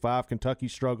top 25.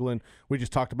 Kentucky's struggling. We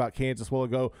just talked about Kansas a while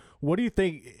ago. What do you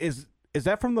think is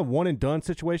that from the one-and-done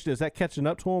situation? Is that catching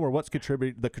up to them, or what's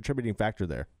the contributing factor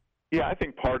there? Yeah, I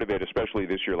think part of it, especially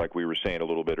this year, like we were saying a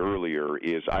little bit earlier,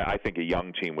 is I think a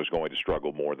young team was going to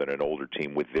struggle more than an older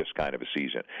team with this kind of a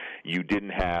season. You didn't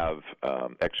have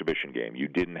exhibition game. You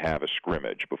didn't have a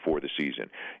scrimmage before the season.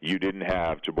 You didn't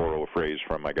have, to borrow a phrase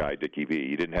from my guy Dickie V,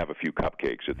 you didn't have a few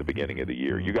cupcakes at the beginning of the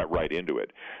year. You got right into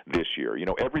it this year.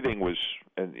 Everything was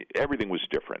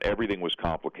different. Everything was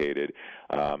complicated.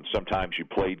 Sometimes you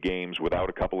played games without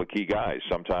a couple of key guys.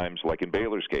 Sometimes, like in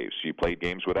Baylor's case, you played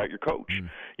games without your coach.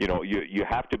 You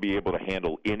have to be able to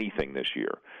handle anything this year.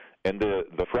 And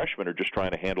the freshmen are just trying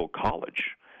to handle college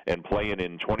and playing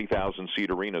in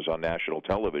 20,000-seat arenas on national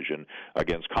television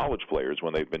against college players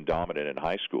when they've been dominant in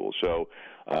high school. So,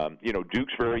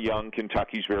 Duke's very young,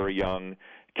 Kentucky's very young,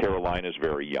 Carolina's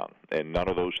very young, and none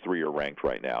of those 3 are ranked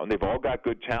right now. And they've all got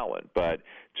good talent, but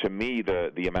to me,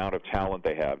 the amount of talent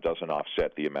they have doesn't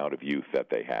offset the amount of youth that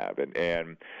they have.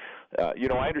 And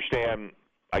I understand.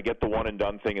 I get the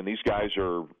one-and-done thing, and these guys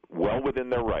are well within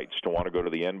their rights to want to go to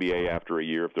the NBA after a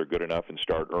year if they're good enough and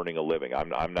start earning a living. I'm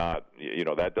not,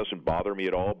 that doesn't bother me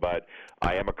at all, but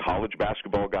I am a college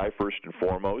basketball guy first and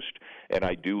foremost, and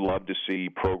I do love to see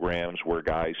programs where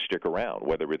guys stick around,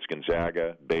 whether it's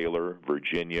Gonzaga, Baylor,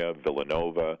 Virginia,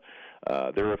 Villanova.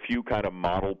 There are a few kind of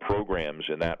model programs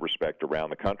in that respect around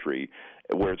the country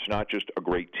where it's not just a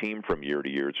great team from year to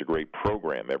year, it's a great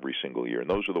program every single year, and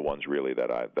those are the ones really that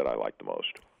I like the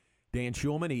most. Dan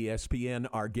Shulman, ESPN,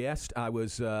 our guest. I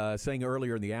was saying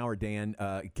earlier in the hour, Dan,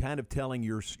 kind of telling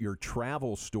your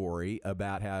travel story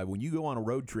about how when you go on a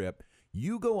road trip,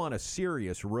 you go on a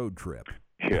serious road trip.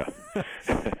 Yeah,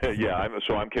 yeah.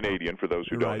 I'm Canadian for those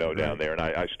who don't know down there, and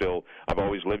I've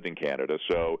always lived in Canada.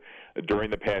 So during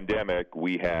the pandemic,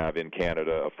 we have in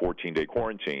Canada a 14-day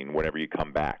quarantine whenever you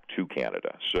come back to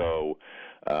Canada. So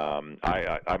I'm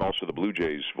also the Blue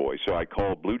Jays voice. So I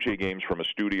called Blue Jay games from a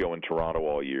studio in Toronto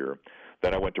all year.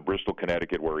 Then I went to Bristol,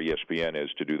 Connecticut, where ESPN is,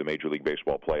 to do the Major League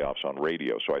Baseball playoffs on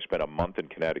radio. So I spent a month in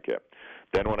Connecticut.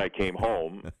 Then when I came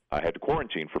home, I had to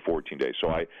quarantine for 14 days. So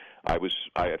I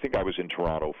think I was in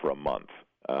Toronto for a month,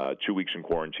 2 weeks in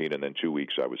quarantine, and then 2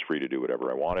 weeks I was free to do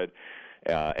whatever I wanted.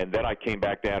 And then I came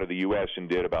back down to the U.S. and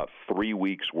did about 3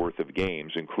 weeks worth of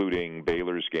games, including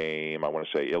Baylor's game, I want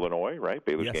to say Illinois, right?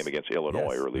 Baylor's game against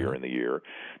Illinois earlier in the year.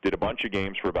 Did a bunch of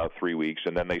games for about 3 weeks,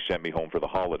 and then they sent me home for the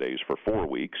holidays for 4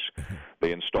 weeks.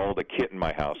 They installed a kit in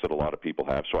my house that a lot of people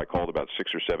have, so I called about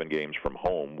 6 or 7 games from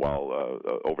home while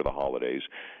over the holidays.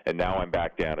 And now I'm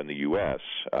back down in the U.S.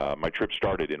 My trip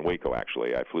started in Waco,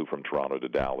 actually. I flew from Toronto to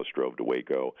Dallas, drove to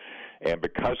Waco. And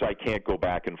because I can't go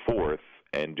back and forth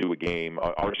and do a game,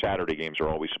 our Saturday games are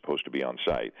always supposed to be on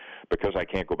site. Because I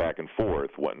can't go back and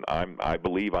forth, I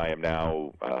believe I am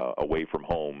now away from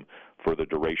home for the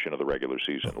duration of the regular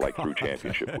season, like through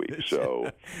championship week. So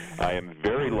I am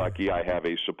very lucky. I have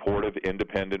a supportive,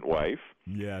 independent wife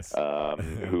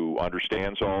who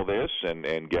understands all this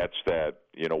and gets that,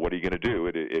 what are you going to do?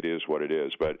 It is what it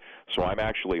is. But so I'm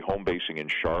actually home basing in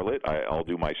Charlotte. I'll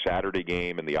do my Saturday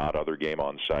game and the odd other game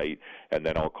on site, and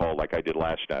then I'll call, like I did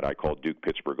last night. I called Duke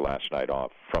Pittsburgh last night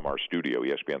off from our studio.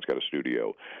 ESPN's got a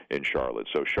studio in Charlotte.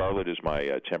 So Charlotte is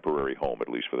my temporary home, at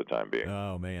least for the time being.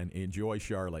 Oh, man. Enjoy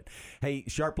Charlotte. Hey,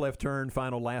 sharp left turn,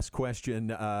 final last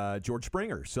question. George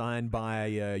Springer signed by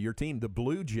your team, the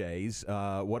Blue Jays.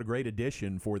 What a great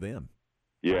addition for them.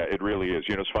 Yeah, it really is.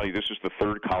 It's funny. This is the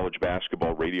third college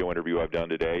basketball radio interview I've done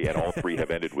today, and all 3 have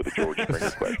ended with a George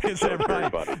Springer question. Is that very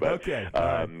right? funny. But, okay.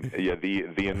 Yeah,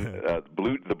 the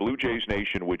Blue Jays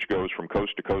Nation, which goes from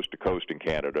coast to coast to coast in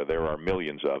Canada, there are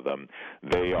millions of them.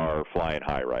 They are flying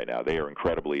high right now. They are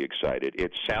incredibly excited.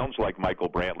 It sounds like Michael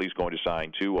Brantley's going to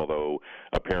sign too, although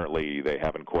apparently they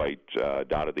haven't quite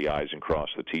dotted the I's and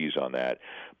crossed the T's on that.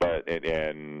 But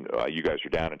and you guys are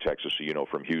down in Texas, so you know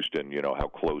from Houston, how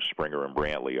close Springer and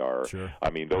Brantley are. Sure. I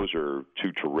mean, those are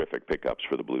 2 terrific pickups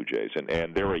for the Blue Jays.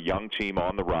 And they're a young team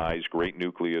on the rise, great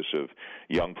nucleus of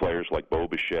young players like Bo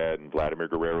Bichette and Vladimir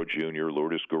Guerrero Jr.,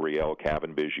 Lourdes Gurriel,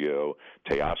 Kevin Biggio,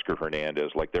 Teoscar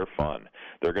Hernandez. Like, they're fun.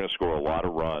 They're going to score a lot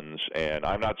of runs. And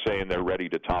I'm not saying they're ready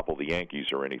to topple the Yankees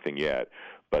or anything yet,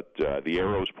 but the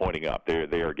arrow's pointing up.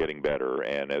 They are getting better.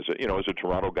 And as a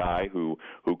Toronto guy who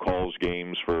calls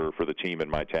games for the team in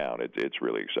my town, it's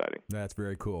really exciting. That's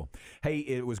very cool. Hey,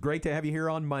 it was great to have you here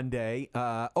on Monday.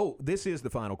 This is the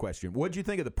final question. What did you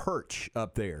think of the perch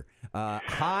up there,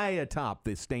 high atop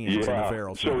the stands in the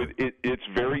Farrell Center? So it's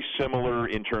very similar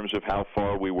in terms of how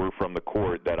far we were from the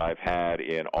court that I've had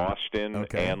in Austin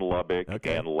and Lubbock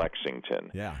and Lexington.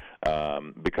 Yeah.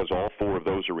 Because all 4 of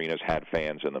those arenas had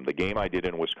fans in them. The game I did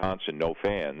in Wisconsin, no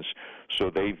fans,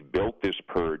 so they've built this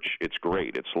perch. It's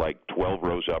great. It's like 12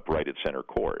 rows up right at center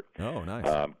court. Oh,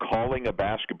 nice. Calling a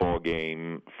basketball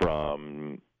game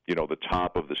from, the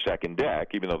top of the second deck,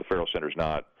 even though the Farrell Center's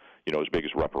not, as big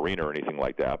as Rupp Arena or anything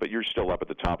like that, but you're still up at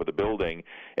the top of the building,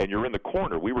 and you're in the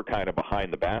corner. We were kind of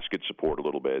behind the basket support a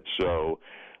little bit, so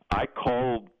I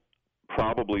called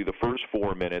probably the first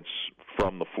 4 minutes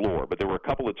from the floor, but there were a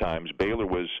couple of times Baylor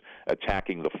was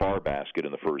attacking the far basket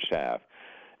in the first half,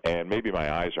 and maybe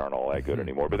my eyes aren't all that good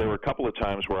anymore, but there were a couple of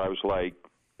times where I was like,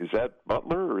 is that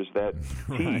Butler or is that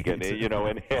Teague?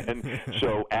 Right. And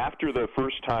so after the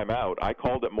first time out, I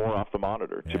called it more off the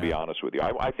monitor, to be honest with you.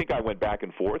 I think I went back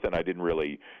and forth, and I didn't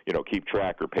really, keep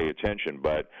track or pay attention,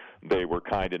 but they were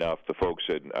kind enough, the folks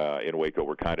in Waco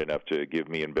were kind enough to give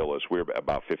me and Billis, we're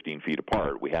about 15 feet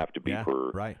apart. We have to be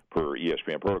per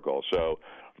ESPN protocol. So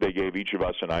they gave each of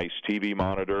us a nice TV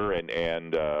monitor,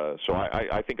 and so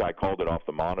I think I called it off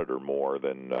the monitor more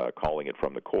than calling it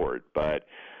from the court. But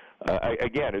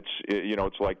again,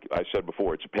 it's like I said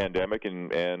before, it's a pandemic,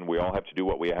 and we all have to do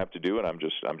what we have to do, and I'm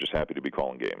just happy to be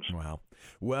calling games. Wow.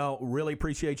 Well, really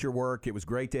appreciate your work. It was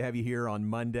great to have you here on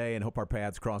Monday, and hope our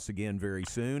paths cross again very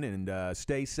soon. And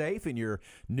stay safe in your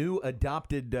new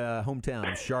adopted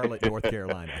hometown of Charlotte, North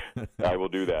Carolina. I will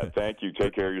do that. Thank you.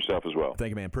 Take care of yourself as well. Thank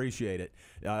you, man. Appreciate it.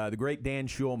 The great Dan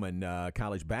Shulman,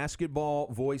 college basketball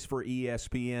voice for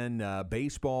ESPN,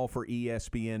 baseball for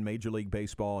ESPN, Major League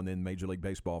Baseball, and then Major League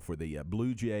Baseball for the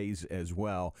Blue Jays as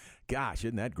well. Gosh,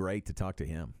 isn't that great to talk to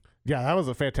him? Yeah, that was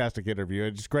a fantastic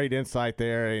interview. Just great insight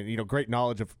there, and great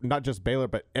knowledge of not just Baylor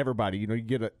but everybody. You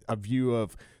get a view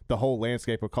of the whole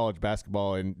landscape of college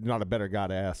basketball, and not a better guy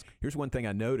to ask. Here's one thing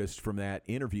I noticed from that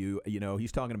interview.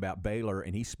 He's talking about Baylor,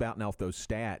 and he's spouting off those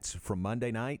stats from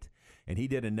Monday night, and he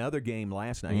did another game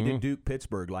last night. He did Duke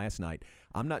Pittsburgh last night.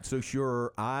 I'm not so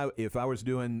sure if I was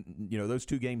doing those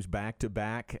 2 games back to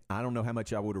back, I don't know how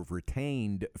much I would have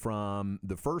retained from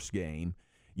the first game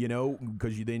you know,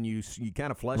 because you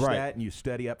kind of flush that and you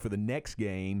study up for the next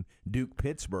game,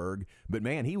 Duke-Pittsburgh. But,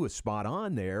 man, he was spot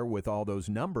on there with all those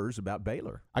numbers about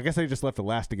Baylor. I guess they just left a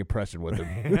lasting impression with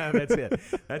him. That's it.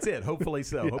 That's it. Hopefully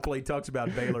so. Yeah. Hopefully he talks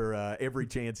about Baylor every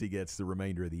chance he gets the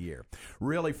remainder of the year.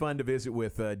 Really fun to visit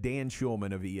with Dan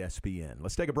Shulman of ESPN.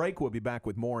 Let's take a break. We'll be back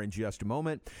with more in just a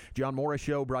moment. John Morris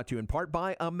Show brought to you in part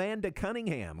by Amanda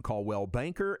Cunningham, Caldwell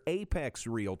Banker, Apex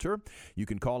Realtor. You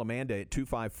can call Amanda at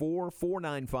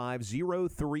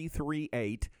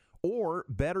 254-495-0338. Or,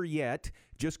 better yet,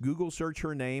 just Google search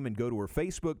her name and go to her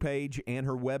Facebook page and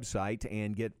her website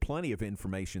and get plenty of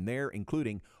information there,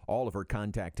 including all of her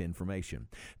contact information.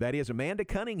 That is Amanda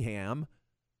Cunningham,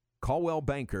 Caldwell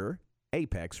Banker,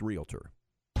 Apex Realtor.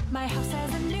 My house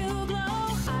has a new glow.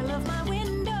 I love my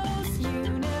windows.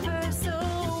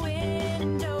 Universal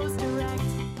Windows Direct.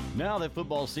 Now that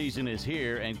football season is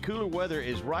here and cooler weather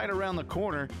is right around the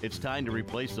corner, it's time to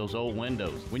replace those old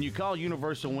windows. When you call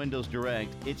Universal Windows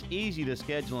Direct, it's easy to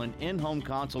schedule an in-home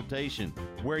consultation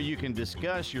where you can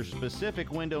discuss your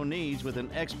specific window needs with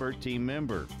an expert team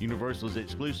member. Universal's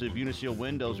exclusive Unishield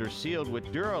windows are sealed with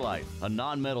Duralife, a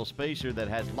non-metal spacer that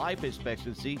has life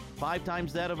expectancy 5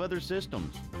 times that of other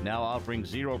systems. Now offering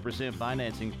 0%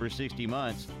 financing for 60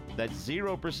 months. That's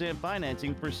 0%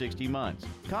 financing for 60 months.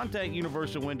 Contact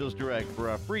Universal Windows Direct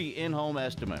for a free in-home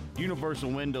estimate.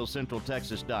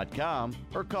 UniversalWindowsCentralTexas.com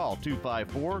or call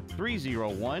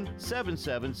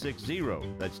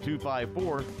 254-301-7760. That's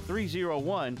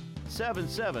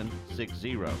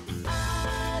 254-301-7760.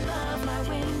 I love my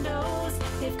windows.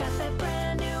 They've got that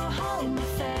brand new home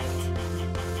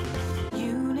effect.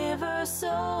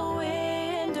 Universal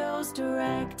Windows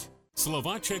Direct.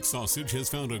 Slovacek Sausage has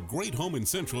found a great home in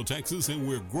Central Texas, and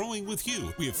we're growing with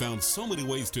you. We have found so many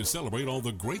ways to celebrate all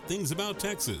the great things about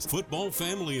Texas. Football,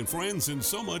 family, and friends, and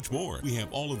so much more. We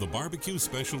have all of the barbecue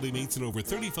specialty meats and over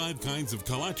 35 kinds of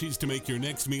kolaches to make your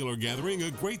next meal or gathering a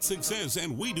great success,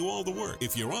 and we do all the work.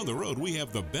 If you're on the road, we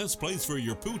have the best place for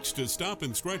your pooch to stop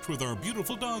and stretch with our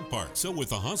beautiful dog park. So with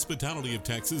the hospitality of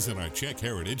Texas and our Czech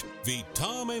heritage,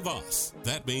 Vítame vás.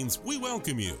 That means we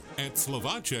welcome you. At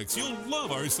Slovacek's, you'll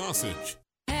love our sausage.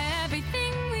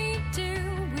 Everything we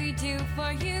do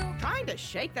for you. Trying to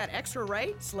shake that extra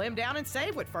rate? Slim down and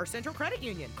save with First Central Credit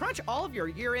Union. Crunch all of your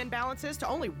year-end balances to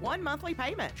only one monthly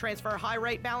payment. Transfer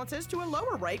high-rate balances to a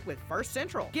lower rate with First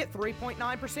Central. Get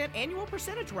 3.9% annual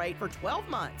percentage rate for 12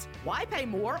 months. Why pay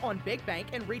more on big bank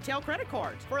and retail credit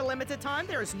cards? For a limited time,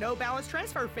 there is no balance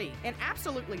transfer fee and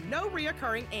absolutely no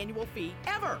reoccurring annual fee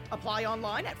ever. Apply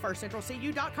online at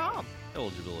firstcentralcu.com.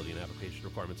 Eligibility and application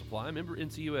requirements apply. Member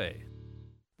NCUA.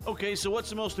 Okay, so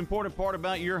what's the most important part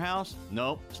about your house?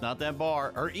 Nope, it's not that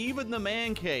bar or even the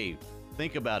man cave.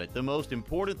 Think about it. The most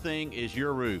important thing is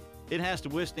your roof. It has to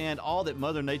withstand all that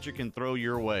Mother Nature can throw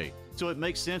your way. So it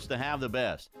makes sense to have the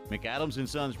best. McAdams &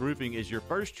 Sons Roofing is your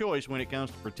first choice when it comes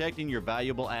to protecting your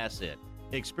valuable asset.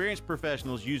 Experienced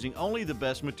professionals using only the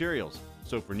best materials.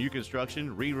 So for new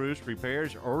construction, re-roofs,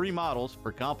 repairs, or remodels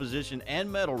for composition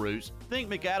and metal roofs, think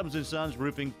McAdams & Sons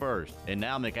Roofing first. And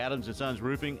now McAdams & Sons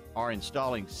Roofing are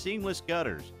installing seamless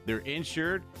gutters. They're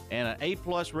insured and an A+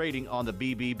 rating on the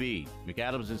BBB.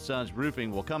 McAdams & Sons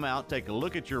Roofing will come out, take a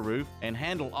look at your roof, and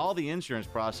handle all the insurance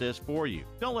process for you.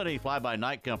 Don't let any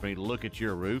fly-by-night company look at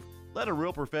your roof. Let a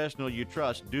real professional you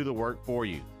trust do the work for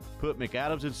you. Put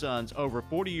McAdams & Sons over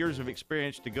 40 years of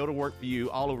experience to go to work for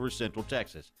you all over Central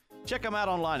Texas. Check them out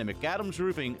online at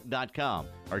McAdamsRoofing.com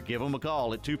or give them a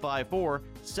call at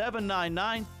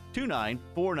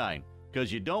 254-799-2949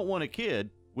 because you don't want a kid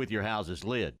with your house's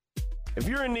lid. If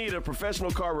you're in need of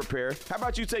professional car repair, how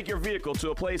about you take your vehicle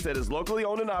to a place that is locally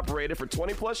owned and operated for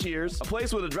 20 plus years, a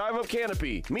place with a drive-up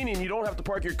canopy, meaning you don't have to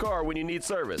park your car when you need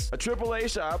service, a AAA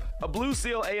shop, a Blue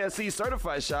Seal ASE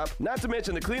certified shop, not to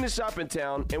mention the cleanest shop in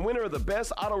town and winner of the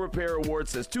Best Auto Repair Award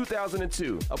since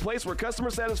 2002, a place where customer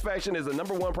satisfaction is the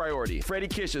 #1 priority. Freddie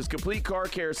Kish's Complete Car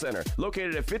Care Center,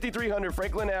 located at 5300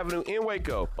 Franklin Avenue in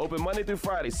Waco, open Monday through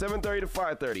Friday, 7:30 to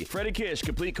 5:30. Freddie Kish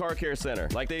Complete Car Care Center,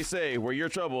 like they say, where your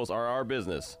troubles are our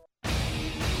business.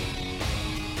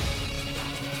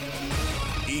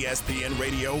 ESPN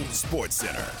Radio Sports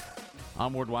Center.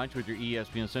 I'm Ward White with your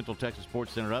ESPN Central Texas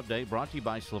Sports Center update, brought to you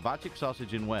by Slovacek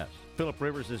Sausage in West. Phillip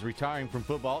Rivers is retiring from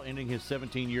football, ending his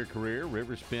 17-year career.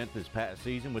 Rivers spent this past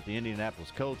season with the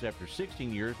Indianapolis Colts after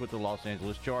 16 years with the Los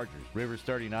Angeles Chargers. Rivers,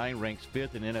 39, ranks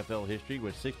 5th in NFL history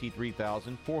with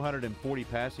 63,440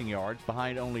 passing yards,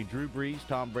 behind only Drew Brees,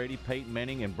 Tom Brady, Peyton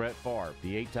Manning, and Brett Favre.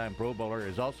 The 8-time Pro Bowler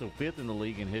is also 5th in the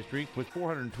league in history with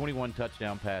 421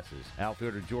 touchdown passes.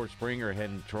 Outfielder George Springer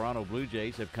and Toronto Blue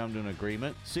Jays have come to an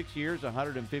agreement. 6 years,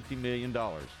 $150 million.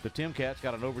 The Timcats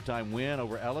got an overtime win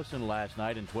over Ellison last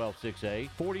night in 12-6A,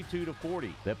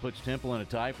 42-40. That puts Temple in a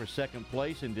tie for second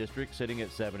place in district, sitting at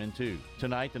 7-2.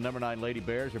 Tonight, the number 9 Lady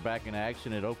Bears are back in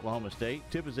action at Oklahoma State.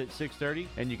 Tip is at 6:30,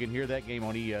 and you can hear that game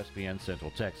on ESPN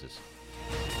Central Texas.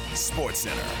 Sports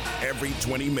Center, every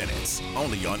 20 minutes,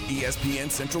 only on ESPN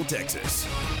Central Texas.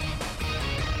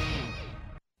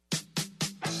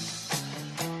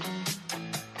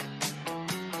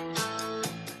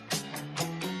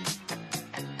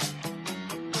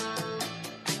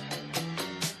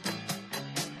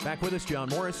 Back with us, John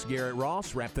Morris, Garrett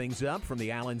Ross. Wrap things up from the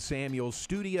Allen Samuels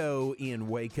studio in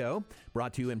Waco.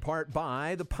 Brought to you in part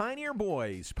by the Pioneer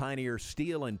Boys. Pioneer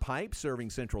Steel and Pipe, serving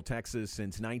Central Texas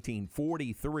since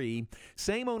 1943.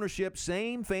 Same ownership,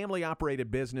 same family-operated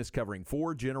business covering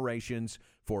 4 generations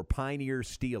for Pioneer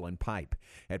Steel and Pipe.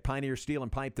 At Pioneer Steel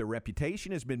and Pipe, their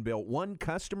reputation has been built one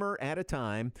customer at a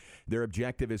time. Their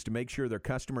objective is to make sure their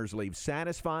customers leave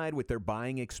satisfied with their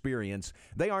buying experience.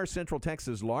 They are Central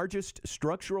Texas' largest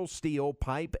structural steel,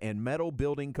 pipe, and metal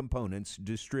building components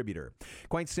distributor.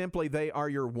 Quite simply, they are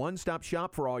your one-stop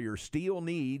shop for all your steel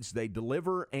needs. They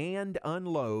deliver and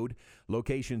unload.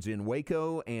 Locations in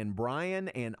Waco and Bryan,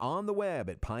 and on the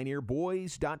web at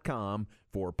pioneerboys.com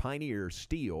for Pioneer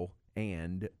Steel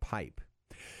and Pipe.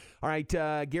 All right,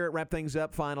 Garrett, wrap things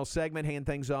up. Final segment. Hand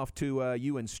things off to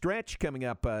you and Stretch coming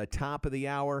up top of the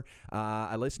hour.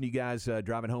 I listened to you guys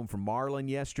driving home from Marlin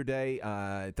yesterday.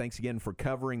 Thanks again for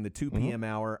covering the 2 p.m.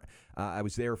 hour. I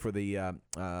was there for the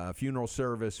funeral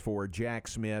service for Jack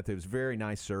Smith. It was a very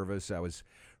nice service. I was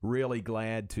really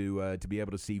glad to be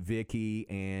able to see Vicky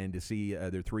and to see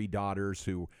their 3 daughters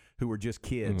who were just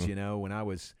kids. You know, when I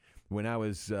was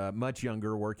much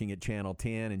younger, working at Channel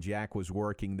 10, and Jack was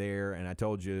working there, and I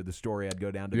told you the story. I'd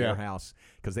go down to their house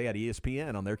because they had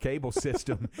ESPN on their cable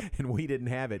system, and we didn't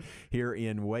have it here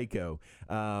in Waco.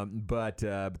 But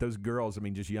those girls, I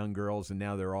mean, just young girls, and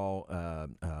now they're all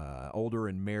older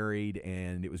and married,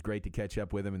 and it was great to catch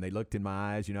up with them. And they looked in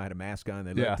my eyes. You know, I had a mask on.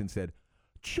 They looked and said,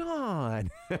 John.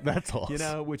 That's awesome. You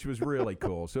know, which was really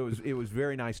cool. So it was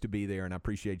very nice to be there, and I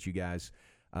appreciate you guys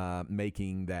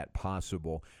making that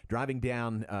possible. Driving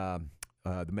down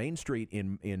the main street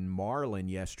in Marlin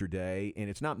yesterday, and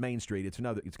it's not Main Street, it's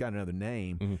got another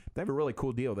name. They have a really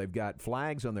cool deal. They've got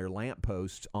flags on their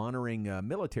lampposts honoring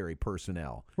military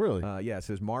personnel. Really? Yeah, it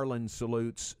says Marlin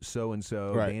salutes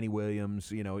so-and-so, Danny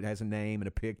Williams. You know, it has a name and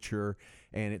a picture,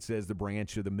 and it says the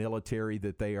branch of the military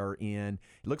that they are in.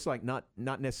 It looks like not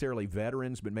necessarily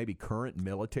veterans, but maybe current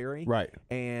military. Right.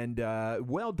 And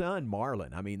well done,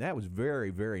 Marlin. I mean, that was very,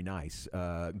 very nice.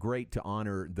 Great to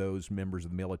honor those members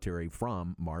of the military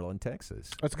from Marlin,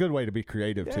 Texas. That's a good way to be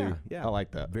creative, too. Yeah. I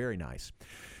like that. Very nice.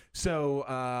 So,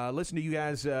 listen to you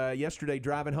guys yesterday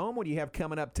driving home. What do you have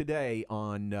coming up today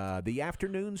on the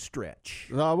afternoon stretch?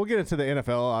 We'll get into the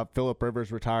NFL. Phillip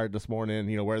Rivers retired this morning.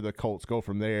 You know, where the Colts go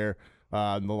from there.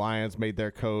 The Lions made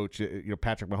their coach,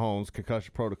 Patrick Mahomes,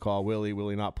 concussion protocol. Will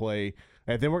he not play?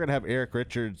 And then we're going to have Eric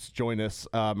Richards join us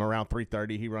around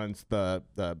 3:30. He runs the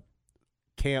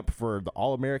camp for the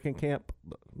All-American camp.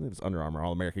 It's Under Armour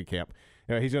All-American camp.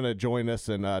 He's going to join us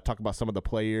and talk about some of the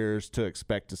players to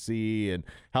expect to see and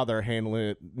how they're handling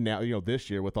it now, this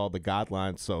year with all the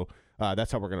guidelines. So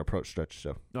that's how we're going to approach Stretch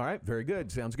Show. All right. Very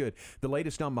good. Sounds good. The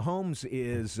latest on Mahomes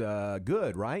is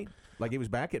good, right? Like he was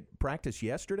back at practice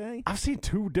yesterday? I've seen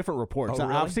 2 different reports. Oh,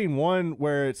 really? I've seen one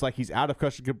where it's like he's out of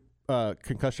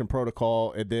concussion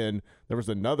protocol, and then there was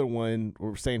another one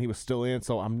where saying he was still in,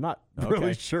 so I'm not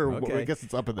really sure. I guess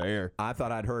it's up in the air. I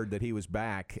thought I'd heard that he was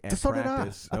back at so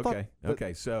practice. did I.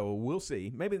 Okay, so we'll see.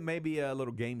 Maybe a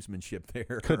little gamesmanship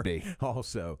there. Could be.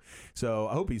 Also. So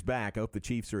I hope he's back. I hope the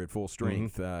Chiefs are at full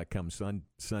strength come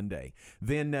Sunday.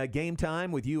 Then game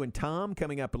time with you and Tom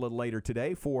coming up a little later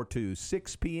today, 4 to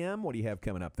 6 p.m. What do you have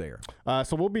coming up there?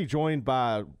 So we'll be joined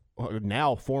by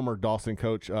now former Dawson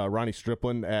coach Ronnie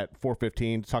Striplin at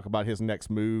 4:15 to talk about his next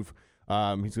move.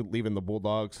 He's leaving the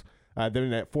Bulldogs.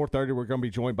 Then at 4:30, we're going to be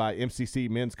joined by MCC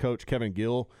men's coach Kevin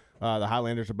Gill. The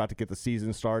Highlanders are about to get the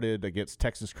season started against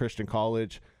Texas Christian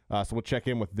College, so we'll check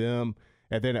in with them.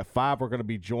 And then at 5, we're going to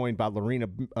be joined by Lorena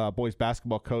boys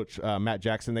basketball coach Matt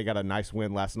Jackson. They got a nice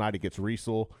win last night against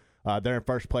Riesel. They're in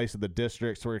first place in the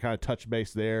district, so we're kind of touch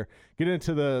base there. Get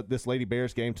into this Lady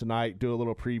Bears game tonight, do a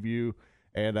little preview,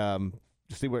 and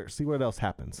see what else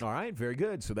happens. All right, very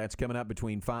good. So that's coming up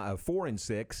between 4 and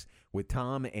 6 with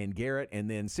Tom and Garrett. And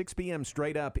then 6 p.m.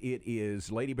 straight up, it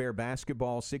is Lady Bear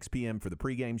basketball, 6 p.m. for the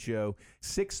pregame show,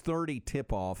 6:30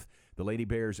 tip-off. The Lady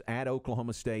Bears at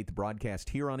Oklahoma State, the broadcast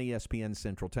here on ESPN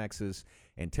Central Texas,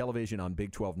 and television on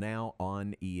Big 12 Now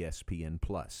on ESPN+.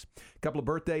 A couple of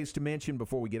birthdays to mention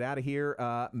before we get out of here.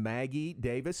 Maggie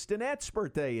Davis-Stinnette's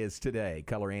birthday is today,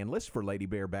 color analyst for Lady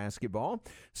Bear basketball.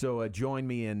 So join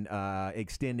me in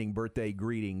extending birthday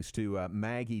greetings to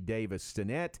Maggie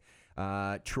Davis-Stinnette.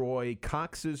 Troy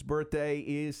Cox's birthday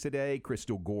is today.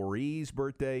 Crystal Gorey's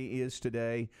birthday is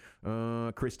today.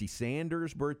 Christy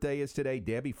Sanders' birthday is today.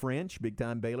 Debbie French,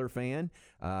 big-time Baylor fan.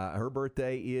 Her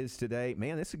birthday is today.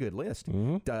 Man, that's a good list.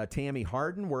 Tammy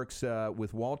Harden works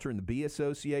with Walter in the Bee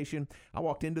Association. I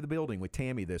walked into the building with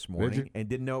Tammy this morning and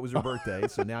didn't know it was her birthday,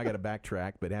 so now I got to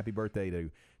backtrack. But happy birthday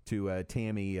to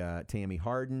Tammy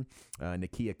Harden.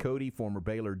 Nakia Cody, former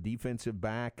Baylor defensive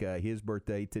back, his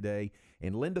birthday today.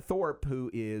 And Linda Thorpe,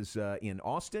 who is in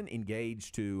Austin,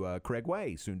 engaged to Craig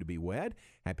Way, soon to be wed.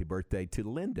 Happy birthday to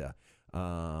Linda.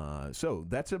 So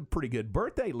that's a pretty good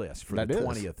birthday list for the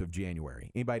 20th of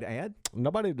January. Anybody to add?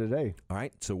 Nobody today. All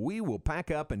right, so we will pack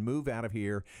up and move out of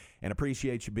here, and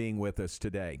appreciate you being with us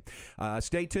today.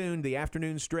 Stay tuned. The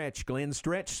afternoon stretch, Glenn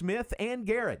Stretch Smith and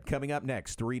Garrett coming up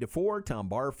next, 3 to 4. Tom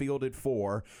Barfield at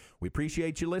 4. We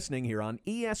appreciate you listening here on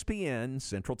ESPN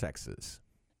Central Texas.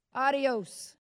 Adios.